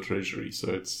money into your treasury.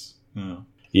 So it's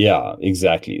yeah,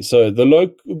 exactly. So the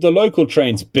local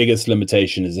train's biggest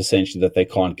limitation is essentially that they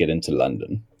can't get into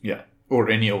London. Yeah, or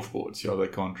any off-boards. Yeah, they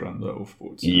can't run the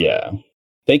off-boards. Yeah.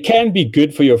 They can be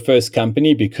good for your first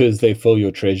company because they fill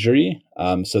your treasury.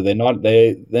 So they're not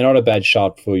a bad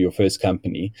shout for your first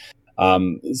company.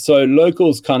 So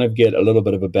locals kind of get a little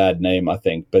bit of a bad name, I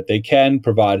think, but they can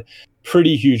provide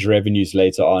pretty huge revenues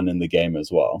later on in the game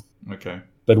as well. Okay.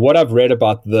 But what I've read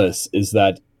about this is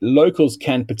that locals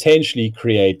can potentially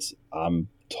create, I'm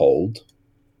told,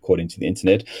 according to the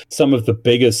internet, some of the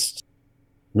biggest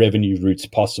revenue routes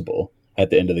possible at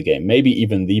the end of the game, maybe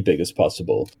even the biggest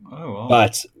possible. Oh, wow.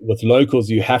 But with locals,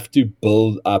 you have to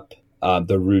build up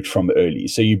the route from early.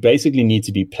 So you basically need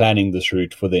to be planning this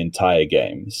route for the entire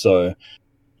game. So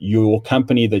your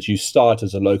company that you start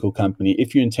as a local company,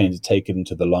 if you intend to take it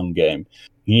into the long game,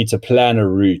 you need to plan a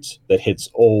route that hits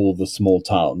all the small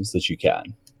towns that you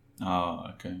can. Oh,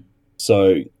 okay.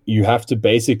 So you have to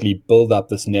basically build up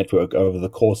this network over the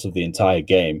course of the entire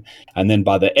game. And then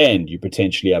by the end, you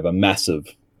potentially have a massive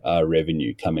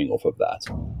revenue coming off of that.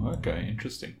 Okay,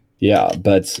 interesting. Yeah,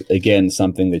 but again,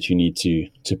 something that you need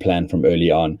to plan from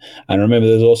early on. And remember,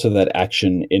 there's also that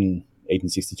action in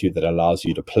 1862 that allows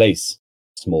you to place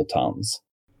small towns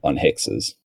on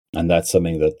hexes. And that's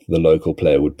something that the local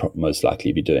player would most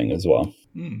likely be doing as well.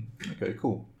 Okay,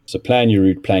 cool. So plan your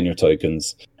route, plan your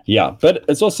tokens. Yeah, but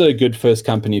it's also a good first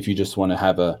company if you just want to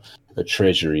have a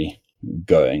treasury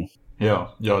going. Yeah,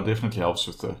 it definitely helps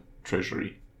with the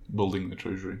treasury, building the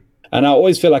treasury. And I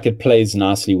always feel like it plays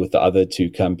nicely with the other two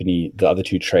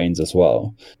trains as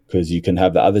well, because you can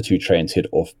have the other two trains hit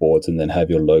off boards and then have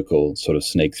your local sort of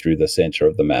snake through the center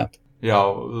of the map.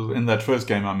 Yeah, in that first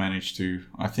game I managed to,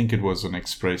 I think it was an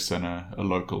express and a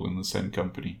local in the same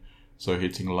company. So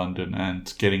hitting London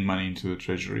and getting money into the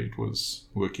treasury, it was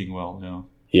working well, yeah.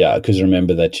 Yeah, because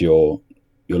remember that your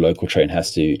local train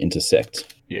has to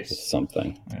intersect with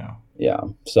something. Yeah. Yeah,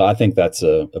 so I think that's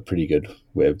a pretty good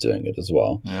way of doing it as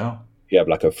well. Yeah. You have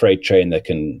like a freight train that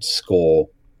can score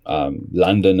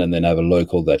London and then have a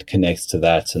local that connects to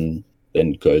that and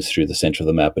then goes through the center of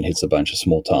the map and hits a bunch of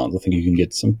small towns. I think you can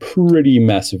get some pretty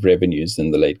massive revenues in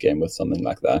the late game with something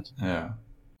like that. Yeah.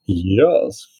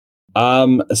 Yes.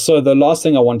 So the last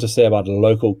thing I want to say about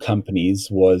local companies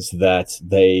was that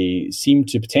they seem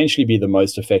to potentially be the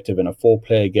most effective in a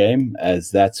 4-player game,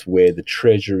 as that's where the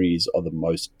treasuries are the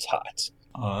most tight.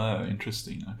 Oh,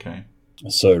 interesting. Okay.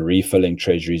 So refilling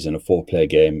treasuries in a 4-player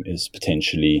game is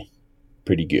potentially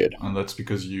pretty good. And that's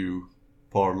because you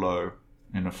par low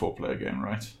in a 4-player game,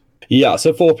 right? Yeah,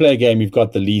 so 4-player game, you've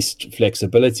got the least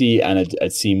flexibility, and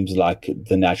it seems like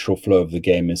the natural flow of the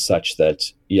game is such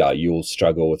that, you'll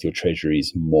struggle with your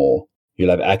treasuries more.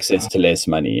 You'll have access to less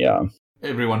money, yeah.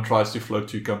 Everyone tries to float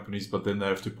 2 companies, but then they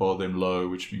have to par them low,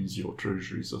 which means your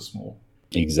treasuries are small.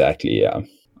 Exactly, yeah.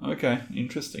 Okay,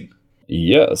 interesting.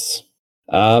 Yes.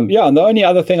 And the only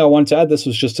other thing I want to add, this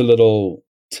was just a little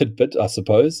tidbit, I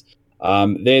suppose.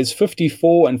 There's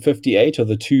 54 and 58 are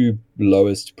the 2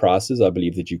 lowest prices, I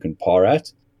believe, that you can par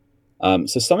at.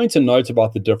 So something to note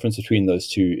about the difference between those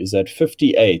two is that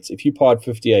 58, if you par at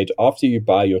 58, after you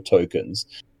buy your tokens,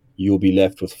 you'll be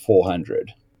left with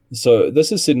 400. So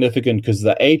this is significant because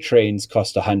the A trains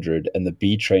cost 100 and the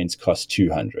B trains cost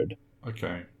 200.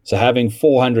 Okay. So having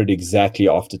 400 exactly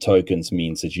after tokens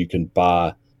means that you can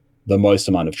buy the most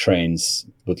amount of trains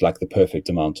with like the perfect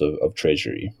amount of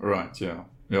treasury. Right, yeah.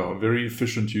 Yeah, very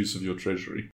efficient use of your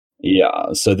treasury.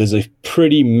 Yeah, so there's a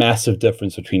pretty massive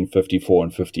difference between 54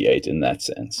 and 58 in that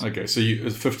sense. Okay, so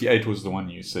 58 was the one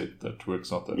you said that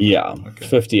works out there. Yeah, okay.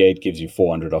 58 gives you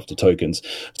 400 after tokens.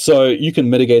 So you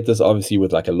can mitigate this obviously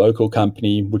with like a local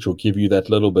company, which will give you that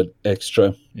little bit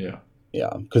extra. Yeah.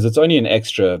 Yeah, because it's only an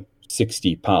extra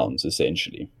 £60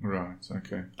 essentially. Right,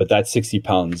 okay. But that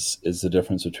 £60 is the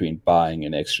difference between buying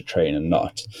an extra train and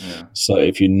not. Yeah. So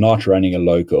if you're not running a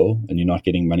local and you're not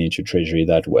getting money into treasury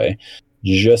that way,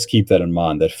 just keep that in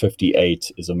mind that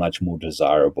 58 is a much more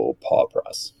desirable par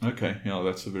price. Okay, yeah,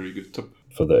 that's a very good tip.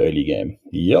 For the early game.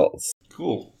 Yes.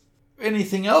 Cool.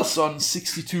 Anything else on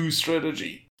 62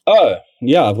 strategy? Oh,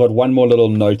 yeah, I've got one more little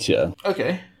note here.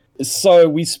 Okay. So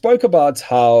we spoke about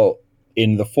how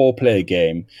in the 4-player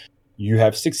game, you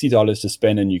have $60 to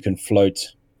spend and you can float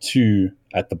 2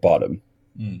 at the bottom.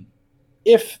 Mm.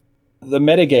 If the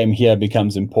metagame here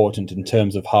becomes important in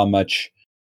terms of how much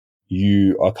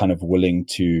you are kind of willing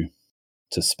to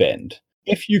spend,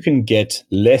 if you can get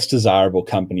less desirable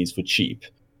companies for cheap,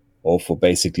 or for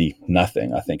basically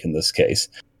nothing, I think in this case,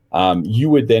 you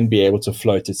would then be able to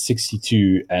float at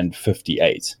 62 and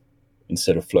 58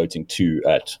 instead of floating 2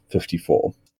 at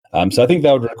 54. So I think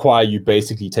that would require you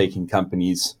basically taking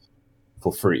companies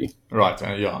for free. Right,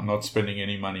 not spending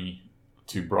any money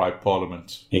to bribe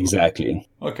Parliament. Exactly.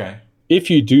 Okay. If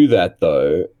you do that,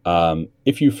 though,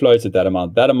 if you float at that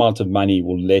amount of money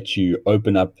will let you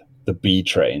open up the B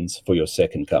trains for your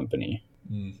second company.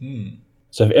 Mm-hmm.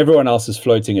 So if everyone else is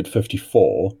floating at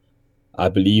 54, I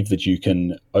believe that you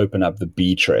can open up the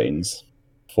B trains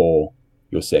for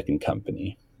your second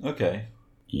company. Okay.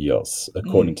 Yes,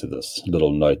 according to this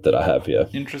little note that I have here.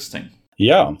 Interesting.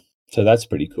 Yeah, so that's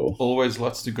pretty cool. Always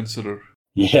lots to consider.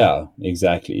 Yeah,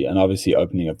 exactly. And obviously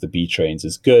opening up the B trains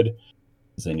is good,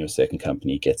 because then your second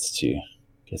company gets to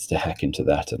hack into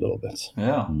that a little bit.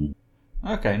 Yeah.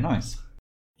 Okay, nice.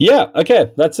 Yeah,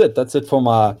 okay, that's it. That's it for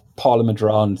my Parliament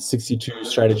Round 62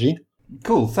 strategy.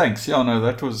 Cool, thanks. Yeah, no,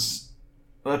 that was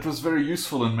very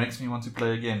useful and makes me want to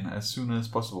play again as soon as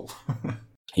possible.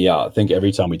 Yeah, I think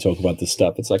every time we talk about this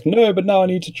stuff, it's like, no, but now I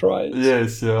need to try it.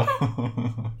 Yes, yeah.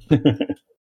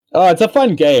 Oh, it's a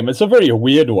fun game. It's a very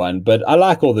weird one, but I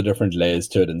like all the different layers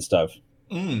to it and stuff.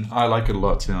 I like it a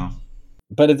lot, yeah.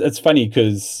 But it's funny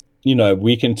because,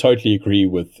 we can totally agree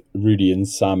with Rudy and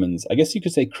Simon's, I guess you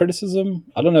could say, criticism.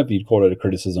 I don't know if you'd call it a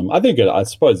criticism. I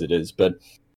suppose it is, but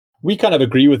we kind of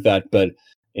agree with that. But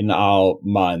in our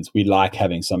minds, we like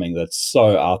having something that's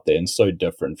so out there and so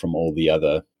different from all the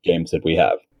other games that we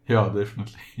have. Yeah,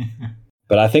 definitely.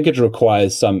 But I think it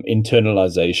requires some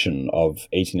internalization of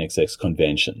 18xx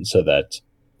convention so that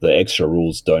the extra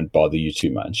rules don't bother you too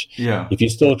much. Yeah. If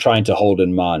you're still trying to hold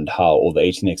in mind how all the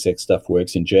 18xx stuff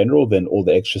works in general, then all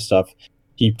the extra stuff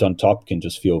heaped on top can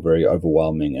just feel very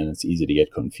overwhelming and it's easy to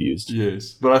get confused.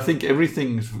 Yes. But I think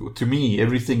everything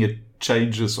it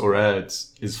changes or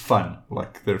adds is fun.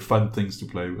 Like, they're fun things to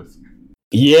play with.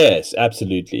 Yes,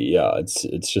 absolutely. Yeah,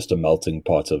 it's just a melting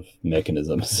pot of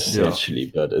mechanisms,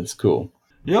 essentially, but it's cool.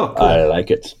 Yeah, cool. I like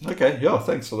it. Okay, yeah,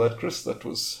 thanks for that, Chris. That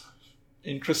was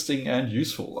interesting and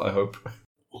useful, I hope.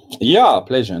 Yeah,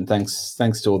 pleasure. And thanks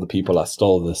to all the people I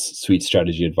stole this sweet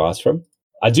strategy advice from.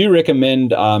 I do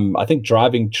recommend, I think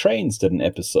Driving Trains did an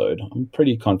episode. I'm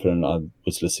pretty confident I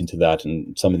was listening to that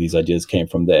and some of these ideas came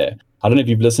from there. I don't know if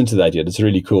you've listened to that yet. It's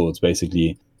really cool. It's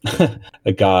basically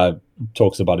a guy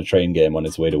talks about a train game on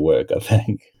his way to work, I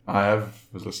think. I have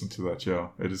listened to that, yeah.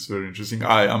 It is very interesting.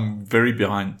 I'm very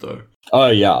behind, though. Oh,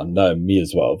 yeah. No, me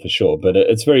as well, for sure. But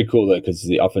it's very cool, though, because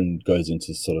he often goes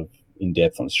into sort of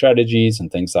in-depth on strategies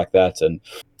and things like that. And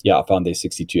yeah, I found their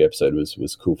 62 episode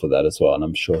was cool for that as well. And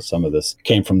I'm sure some of this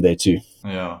came from there too.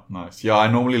 Yeah, nice. Yeah,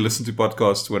 I normally listen to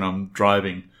podcasts when I'm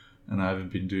driving, and I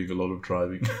haven't been doing a lot of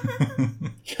driving.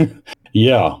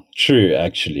 Yeah, true,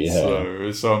 actually.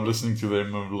 Yeah. So I'm listening to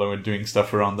them when doing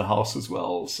stuff around the house as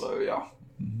well. So yeah,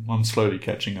 I'm slowly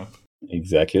catching up.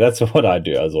 Exactly. That's what I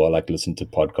do as well. I like listen to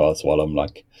podcasts while I'm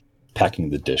like packing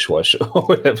the dishwasher or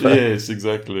whatever. Yes,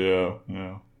 exactly.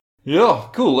 Yeah. Yeah,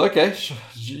 cool. Okay.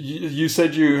 You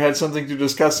said you had something to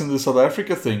discuss in the South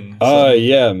Africa thing. Oh,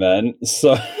 yeah, man.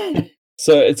 So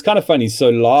it's kind of funny. So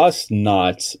last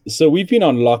night, we've been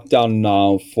on lockdown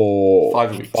now for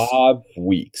 5 weeks. 5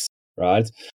 weeks, right?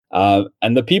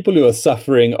 And the people who are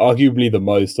suffering arguably the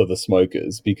most are the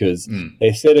smokers because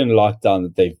they said in lockdown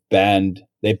that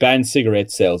they banned cigarette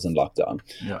sales in lockdown.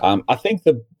 Yeah. I think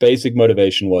the basic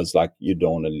motivation was like you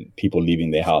don't want people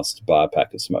leaving their house to buy a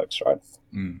pack of smokes, right?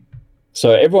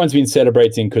 So everyone's been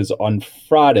celebrating because on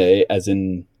Friday, as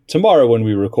in tomorrow when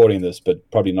we're recording this,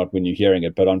 but probably not when you're hearing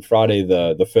it, but on Friday,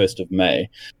 the 1st of May,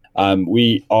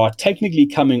 we are technically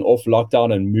coming off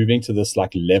lockdown and moving to this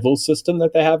like level system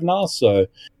that they have now. So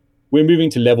we're moving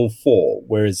to level 4,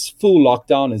 whereas full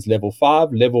lockdown is level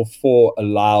 5. Level 4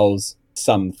 allows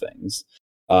some things.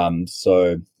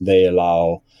 So they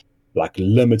allow like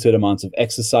limited amounts of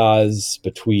exercise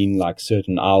between like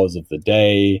certain hours of the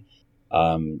day.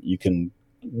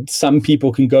 Some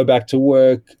people can go back to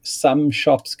work, some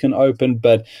shops can open,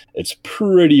 but it's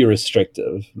pretty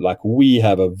restrictive. Like we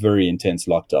have a very intense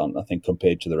lockdown, I think,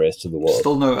 compared to the rest of the world.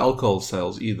 Still no alcohol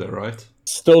sales either, right?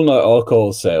 Still no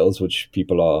alcohol sales, which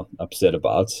people are upset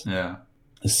about. Yeah.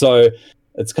 So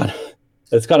it's kind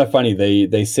of funny.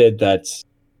 They said that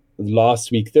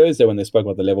last week, Thursday, when they spoke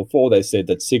about the level 4, they said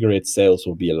that cigarette sales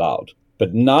will be allowed.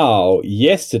 But now,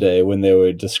 yesterday, when they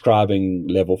were describing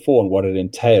level 4 and what it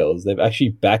entails, they've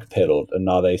actually backpedaled, and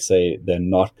now they say they're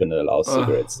not going to allow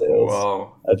cigarette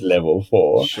sales at level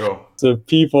 4. Sure. So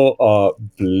people are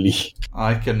bleak.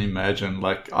 I can imagine.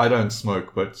 Like, I don't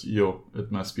smoke, but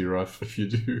it must be rough if you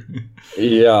do.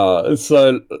 Yeah.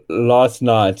 So last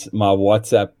night, my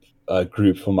WhatsApp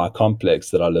group for my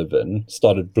complex that I live in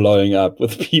started blowing up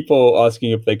with people asking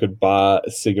if they could buy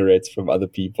cigarettes from other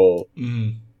people.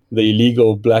 The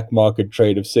illegal black market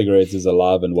trade of cigarettes is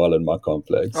alive and well in my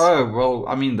complex. Oh, well,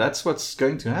 I mean, that's what's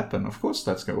going to happen. Of course,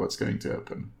 that's what's going to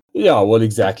happen. Yeah, well,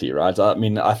 exactly, right? I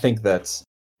mean, I think that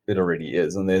it already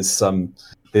is. And there's some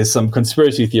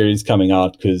conspiracy theories coming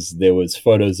out because there was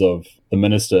photos of the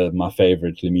minister, my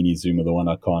favorite, Lamini Zuma, the one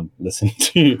I can't listen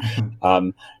to.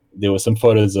 There were some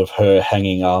photos of her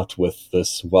hanging out with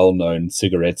this well-known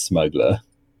cigarette smuggler.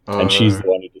 And she's the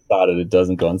one who decided it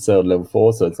doesn't go on sale at level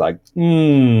 4. So it's like,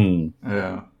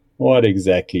 yeah, what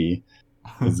exactly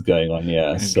is going on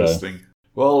here? Interesting. So,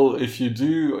 well, if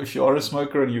you are a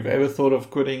smoker and you've ever thought of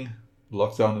quitting,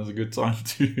 lockdown is a good time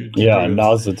to yeah,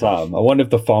 now's the time. I wonder if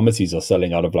the pharmacies are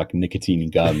selling out of like nicotine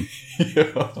gum.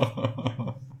 Yeah.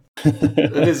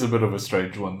 It is a bit of a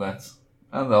strange one, that.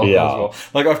 And the alcohol as well.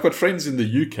 Like, I've got friends in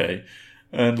the UK,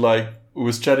 and like,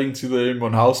 was chatting to them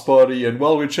on house party, and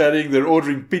while we're chatting, they're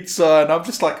ordering pizza, and I'm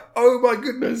just like, oh my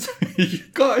goodness, you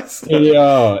guys.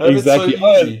 Yeah, exactly.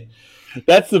 So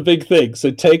that's the big thing.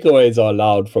 So takeaways are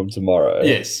allowed from tomorrow.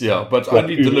 Yes, yeah, but I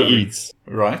need Uber delivery. Eats.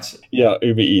 Right? Yeah,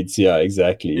 Uber Eats, yeah,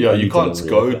 exactly. Yeah, you can't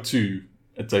go to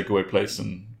a takeaway place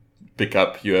and pick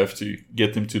up. You have to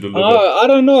get them to deliver. I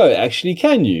don't know. Actually,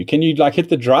 can you? Can you like hit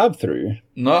the drive-through?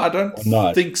 No, I don't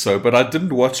think so. But I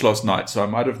didn't watch last night, so I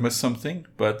might have missed something.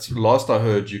 But last I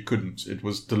heard, you couldn't. It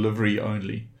was delivery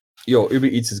only. Yo, Uber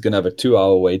Eats is going to have a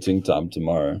 2-hour waiting time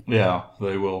tomorrow. Yeah,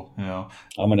 they will. Yeah.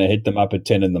 I'm going to hit them up at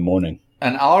 10 in the morning.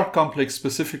 And our complex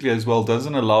specifically as well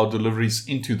doesn't allow deliveries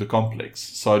into the complex.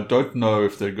 So I don't know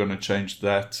if they're going to change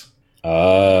that.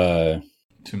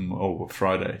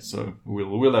 Friday, so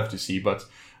we'll have to see. But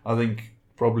I think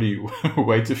probably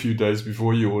wait a few days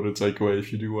before you order takeaway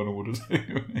if you do want to order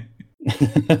takeaway.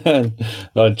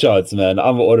 Not a chance, man.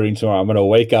 I'm ordering tomorrow. I'm gonna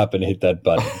wake up and hit that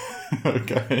button.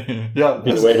 Okay. Yeah.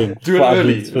 Been waiting do it 5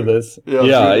 early weeks for this.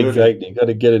 Yeah, exactly. Got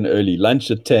to get in early. Lunch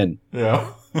at 10. Yeah.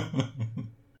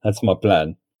 That's my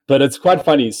plan. But it's quite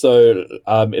funny. So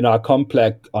in our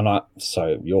complex WhatsApp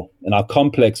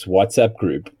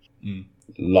group.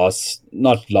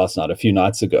 Not last night, a few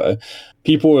nights ago,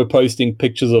 people were posting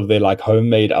pictures of their like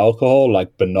homemade alcohol,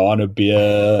 like banana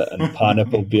beer and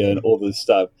pineapple beer and all this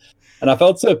stuff. And I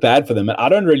felt so bad for them. And I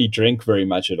don't really drink very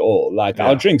much at all. Like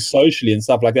I'll drink socially and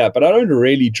stuff like that, but I don't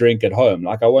really drink at home.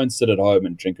 Like I won't sit at home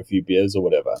and drink a few beers or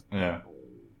whatever. Yeah.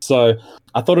 So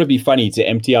I thought it'd be funny to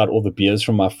empty out all the beers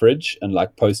from my fridge and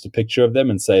like post a picture of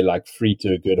them and say like free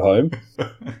to a good home.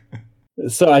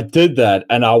 So I did that,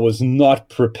 and I was not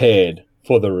prepared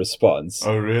for the response.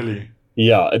 Oh, really?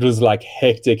 Yeah, it was like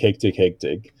hectic.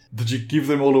 Did you give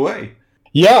them all away?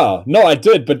 Yeah, no, I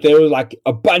did, but there were like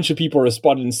a bunch of people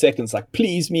responded in seconds, like,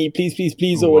 please,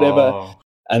 or whatever.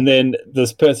 And then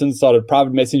this person started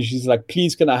private messaging. She's like,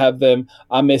 please, can I have them?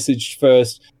 I messaged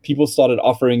first. People started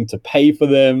offering to pay for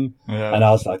them. Yeah. And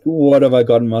I was like, what have I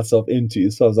gotten myself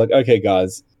into? So I was like, okay,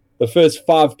 guys, the first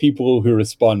 5 people who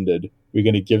responded, we're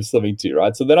going to give something to,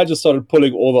 right? So then I just started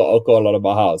pulling all the alcohol out of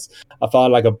my house. I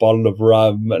found like a bottle of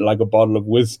rum, and like a bottle of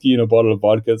whiskey and a bottle of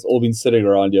vodka. It's all been sitting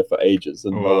around here for ages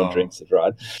and no one drinks it,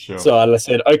 right? Sure. So I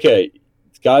said, okay,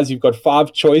 guys, you've got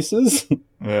 5 choices.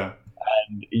 Yeah.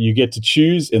 And you get to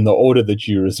choose in the order that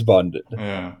you responded.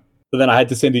 Yeah. So then I had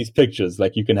to send these pictures,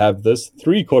 like you can have this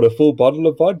 3/4 full bottle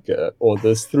of vodka or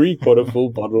this 3/4 full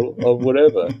bottle of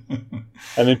whatever.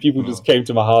 And then people just came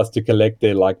to my house to collect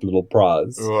their like little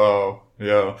prize. Wow.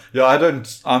 Yeah. Yeah, I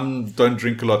don't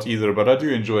drink a lot either, but I do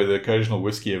enjoy the occasional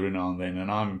whiskey every now and then,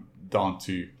 and I'm down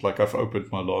to, like, I've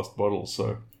opened my last bottle,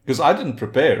 so because I didn't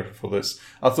prepare for this.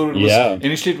 I thought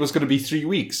initially it was going to be 3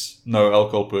 weeks, no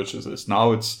alcohol purchases.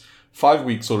 Now it's 5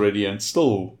 weeks already and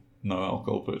still no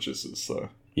alcohol purchases, so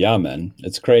yeah, man,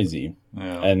 it's crazy.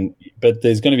 Yeah. But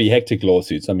there's going to be hectic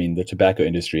lawsuits. I mean, the tobacco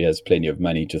industry has plenty of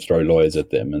money to throw lawyers at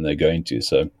them, and they're going to.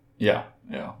 So yeah,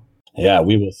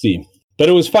 we will see. But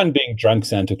it was fun being drunk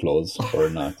Santa Claus for a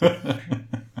night.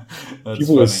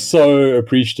 People were so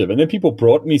appreciative, and then people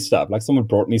brought me stuff. Like someone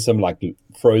brought me some like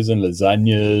frozen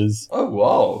lasagnas. Oh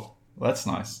wow, that's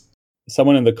nice.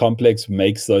 Someone in the complex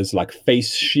makes those like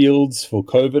face shields for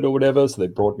COVID or whatever, so they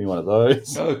brought me one of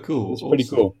those. Oh, cool! It's pretty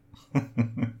cool.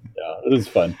 Yeah, it was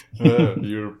fun.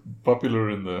 You're popular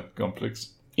in the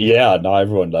complex. Yeah, now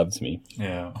everyone loves me.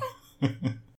 Yeah.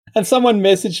 And someone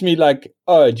messaged me like,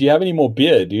 "Oh, do you have any more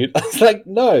beer, dude?" I was like,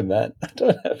 "No, man, I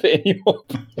don't have any more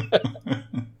beer."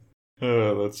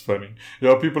 Oh, that's funny.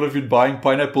 Yeah, people have been buying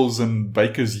pineapples and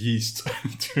baker's yeast.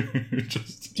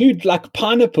 Dude, like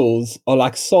pineapples are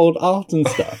like sold out and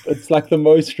stuff. It's like the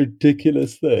most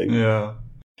ridiculous thing. Yeah.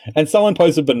 And someone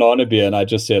posted banana beer and I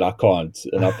just said, I can't.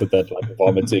 And I put that like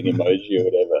vomiting emoji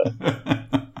or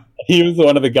whatever. He was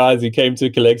one of the guys who came to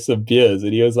collect some beers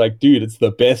and he was like, dude, it's the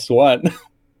best one.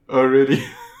 Oh, really?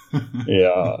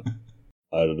 Yeah.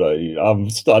 I don't know.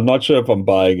 I'm not sure if I'm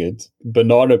buying it.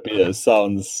 Banana beer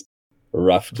sounds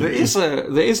rough to me.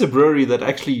 There is a brewery that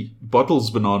actually bottles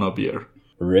banana beer.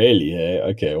 Really? Eh?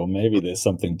 Okay, well maybe there's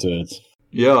something to it.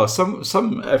 Yeah,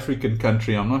 some African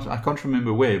country, I can't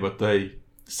remember where, but they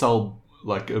sell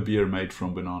like a beer made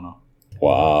from banana.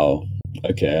 Wow.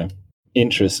 Okay.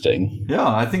 Interesting. Yeah,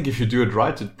 I think if you do it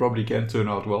right, it probably can turn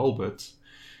out well, but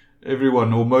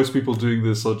everyone or most people doing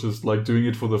this are just like doing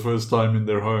it for the first time in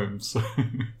their homes.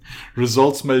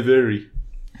 Results may vary.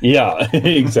 Yeah,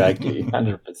 exactly.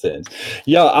 100%.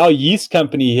 Yeah, our yeast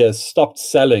company here stopped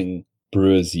selling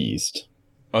brewer's yeast.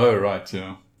 Oh, right,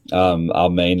 yeah. Our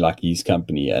main like yeast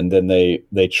company, and then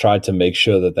they tried to make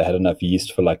sure that they had enough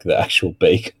yeast for like the actual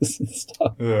bakers and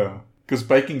stuff. Yeah, because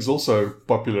baking's also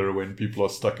popular when people are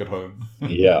stuck at home.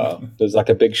 Yeah, there's like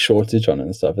a big shortage on it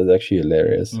and stuff. It's actually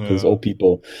hilarious because all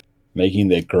people making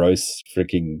their gross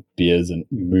freaking beers and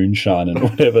moonshine and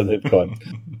whatever they've got,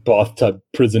 bathtub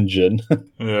prison gin,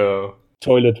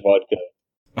 toilet vodka.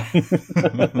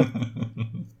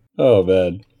 Oh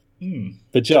man.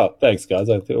 But yeah, thanks guys.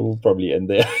 I think we'll probably end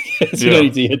there. You don't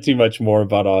need to hear too much more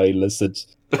about our illicit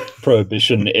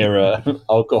prohibition era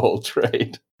alcohol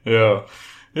trade. Yeah,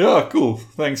 cool.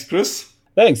 Thanks, Chris.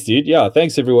 Thanks, dude. Yeah,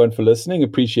 thanks everyone for listening.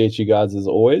 Appreciate you guys as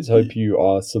always. Hope you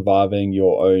are surviving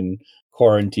your own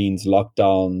quarantines,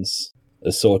 lockdowns,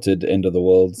 assorted end of the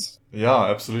worlds. Yeah,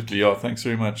 absolutely. Yeah, thanks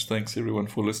very much. Thanks everyone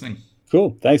for listening.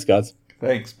 Cool. Thanks, guys.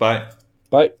 Thanks. Bye.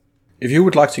 Bye. If you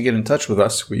would like to get in touch with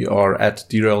us, we are at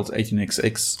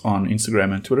Derailed18xx on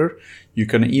Instagram and Twitter. You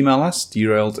can email us,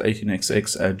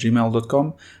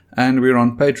 derailed18xx@gmail.com, and we're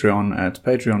on Patreon at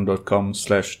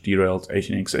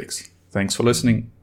patreon.com/derailed18xx. Thanks for listening.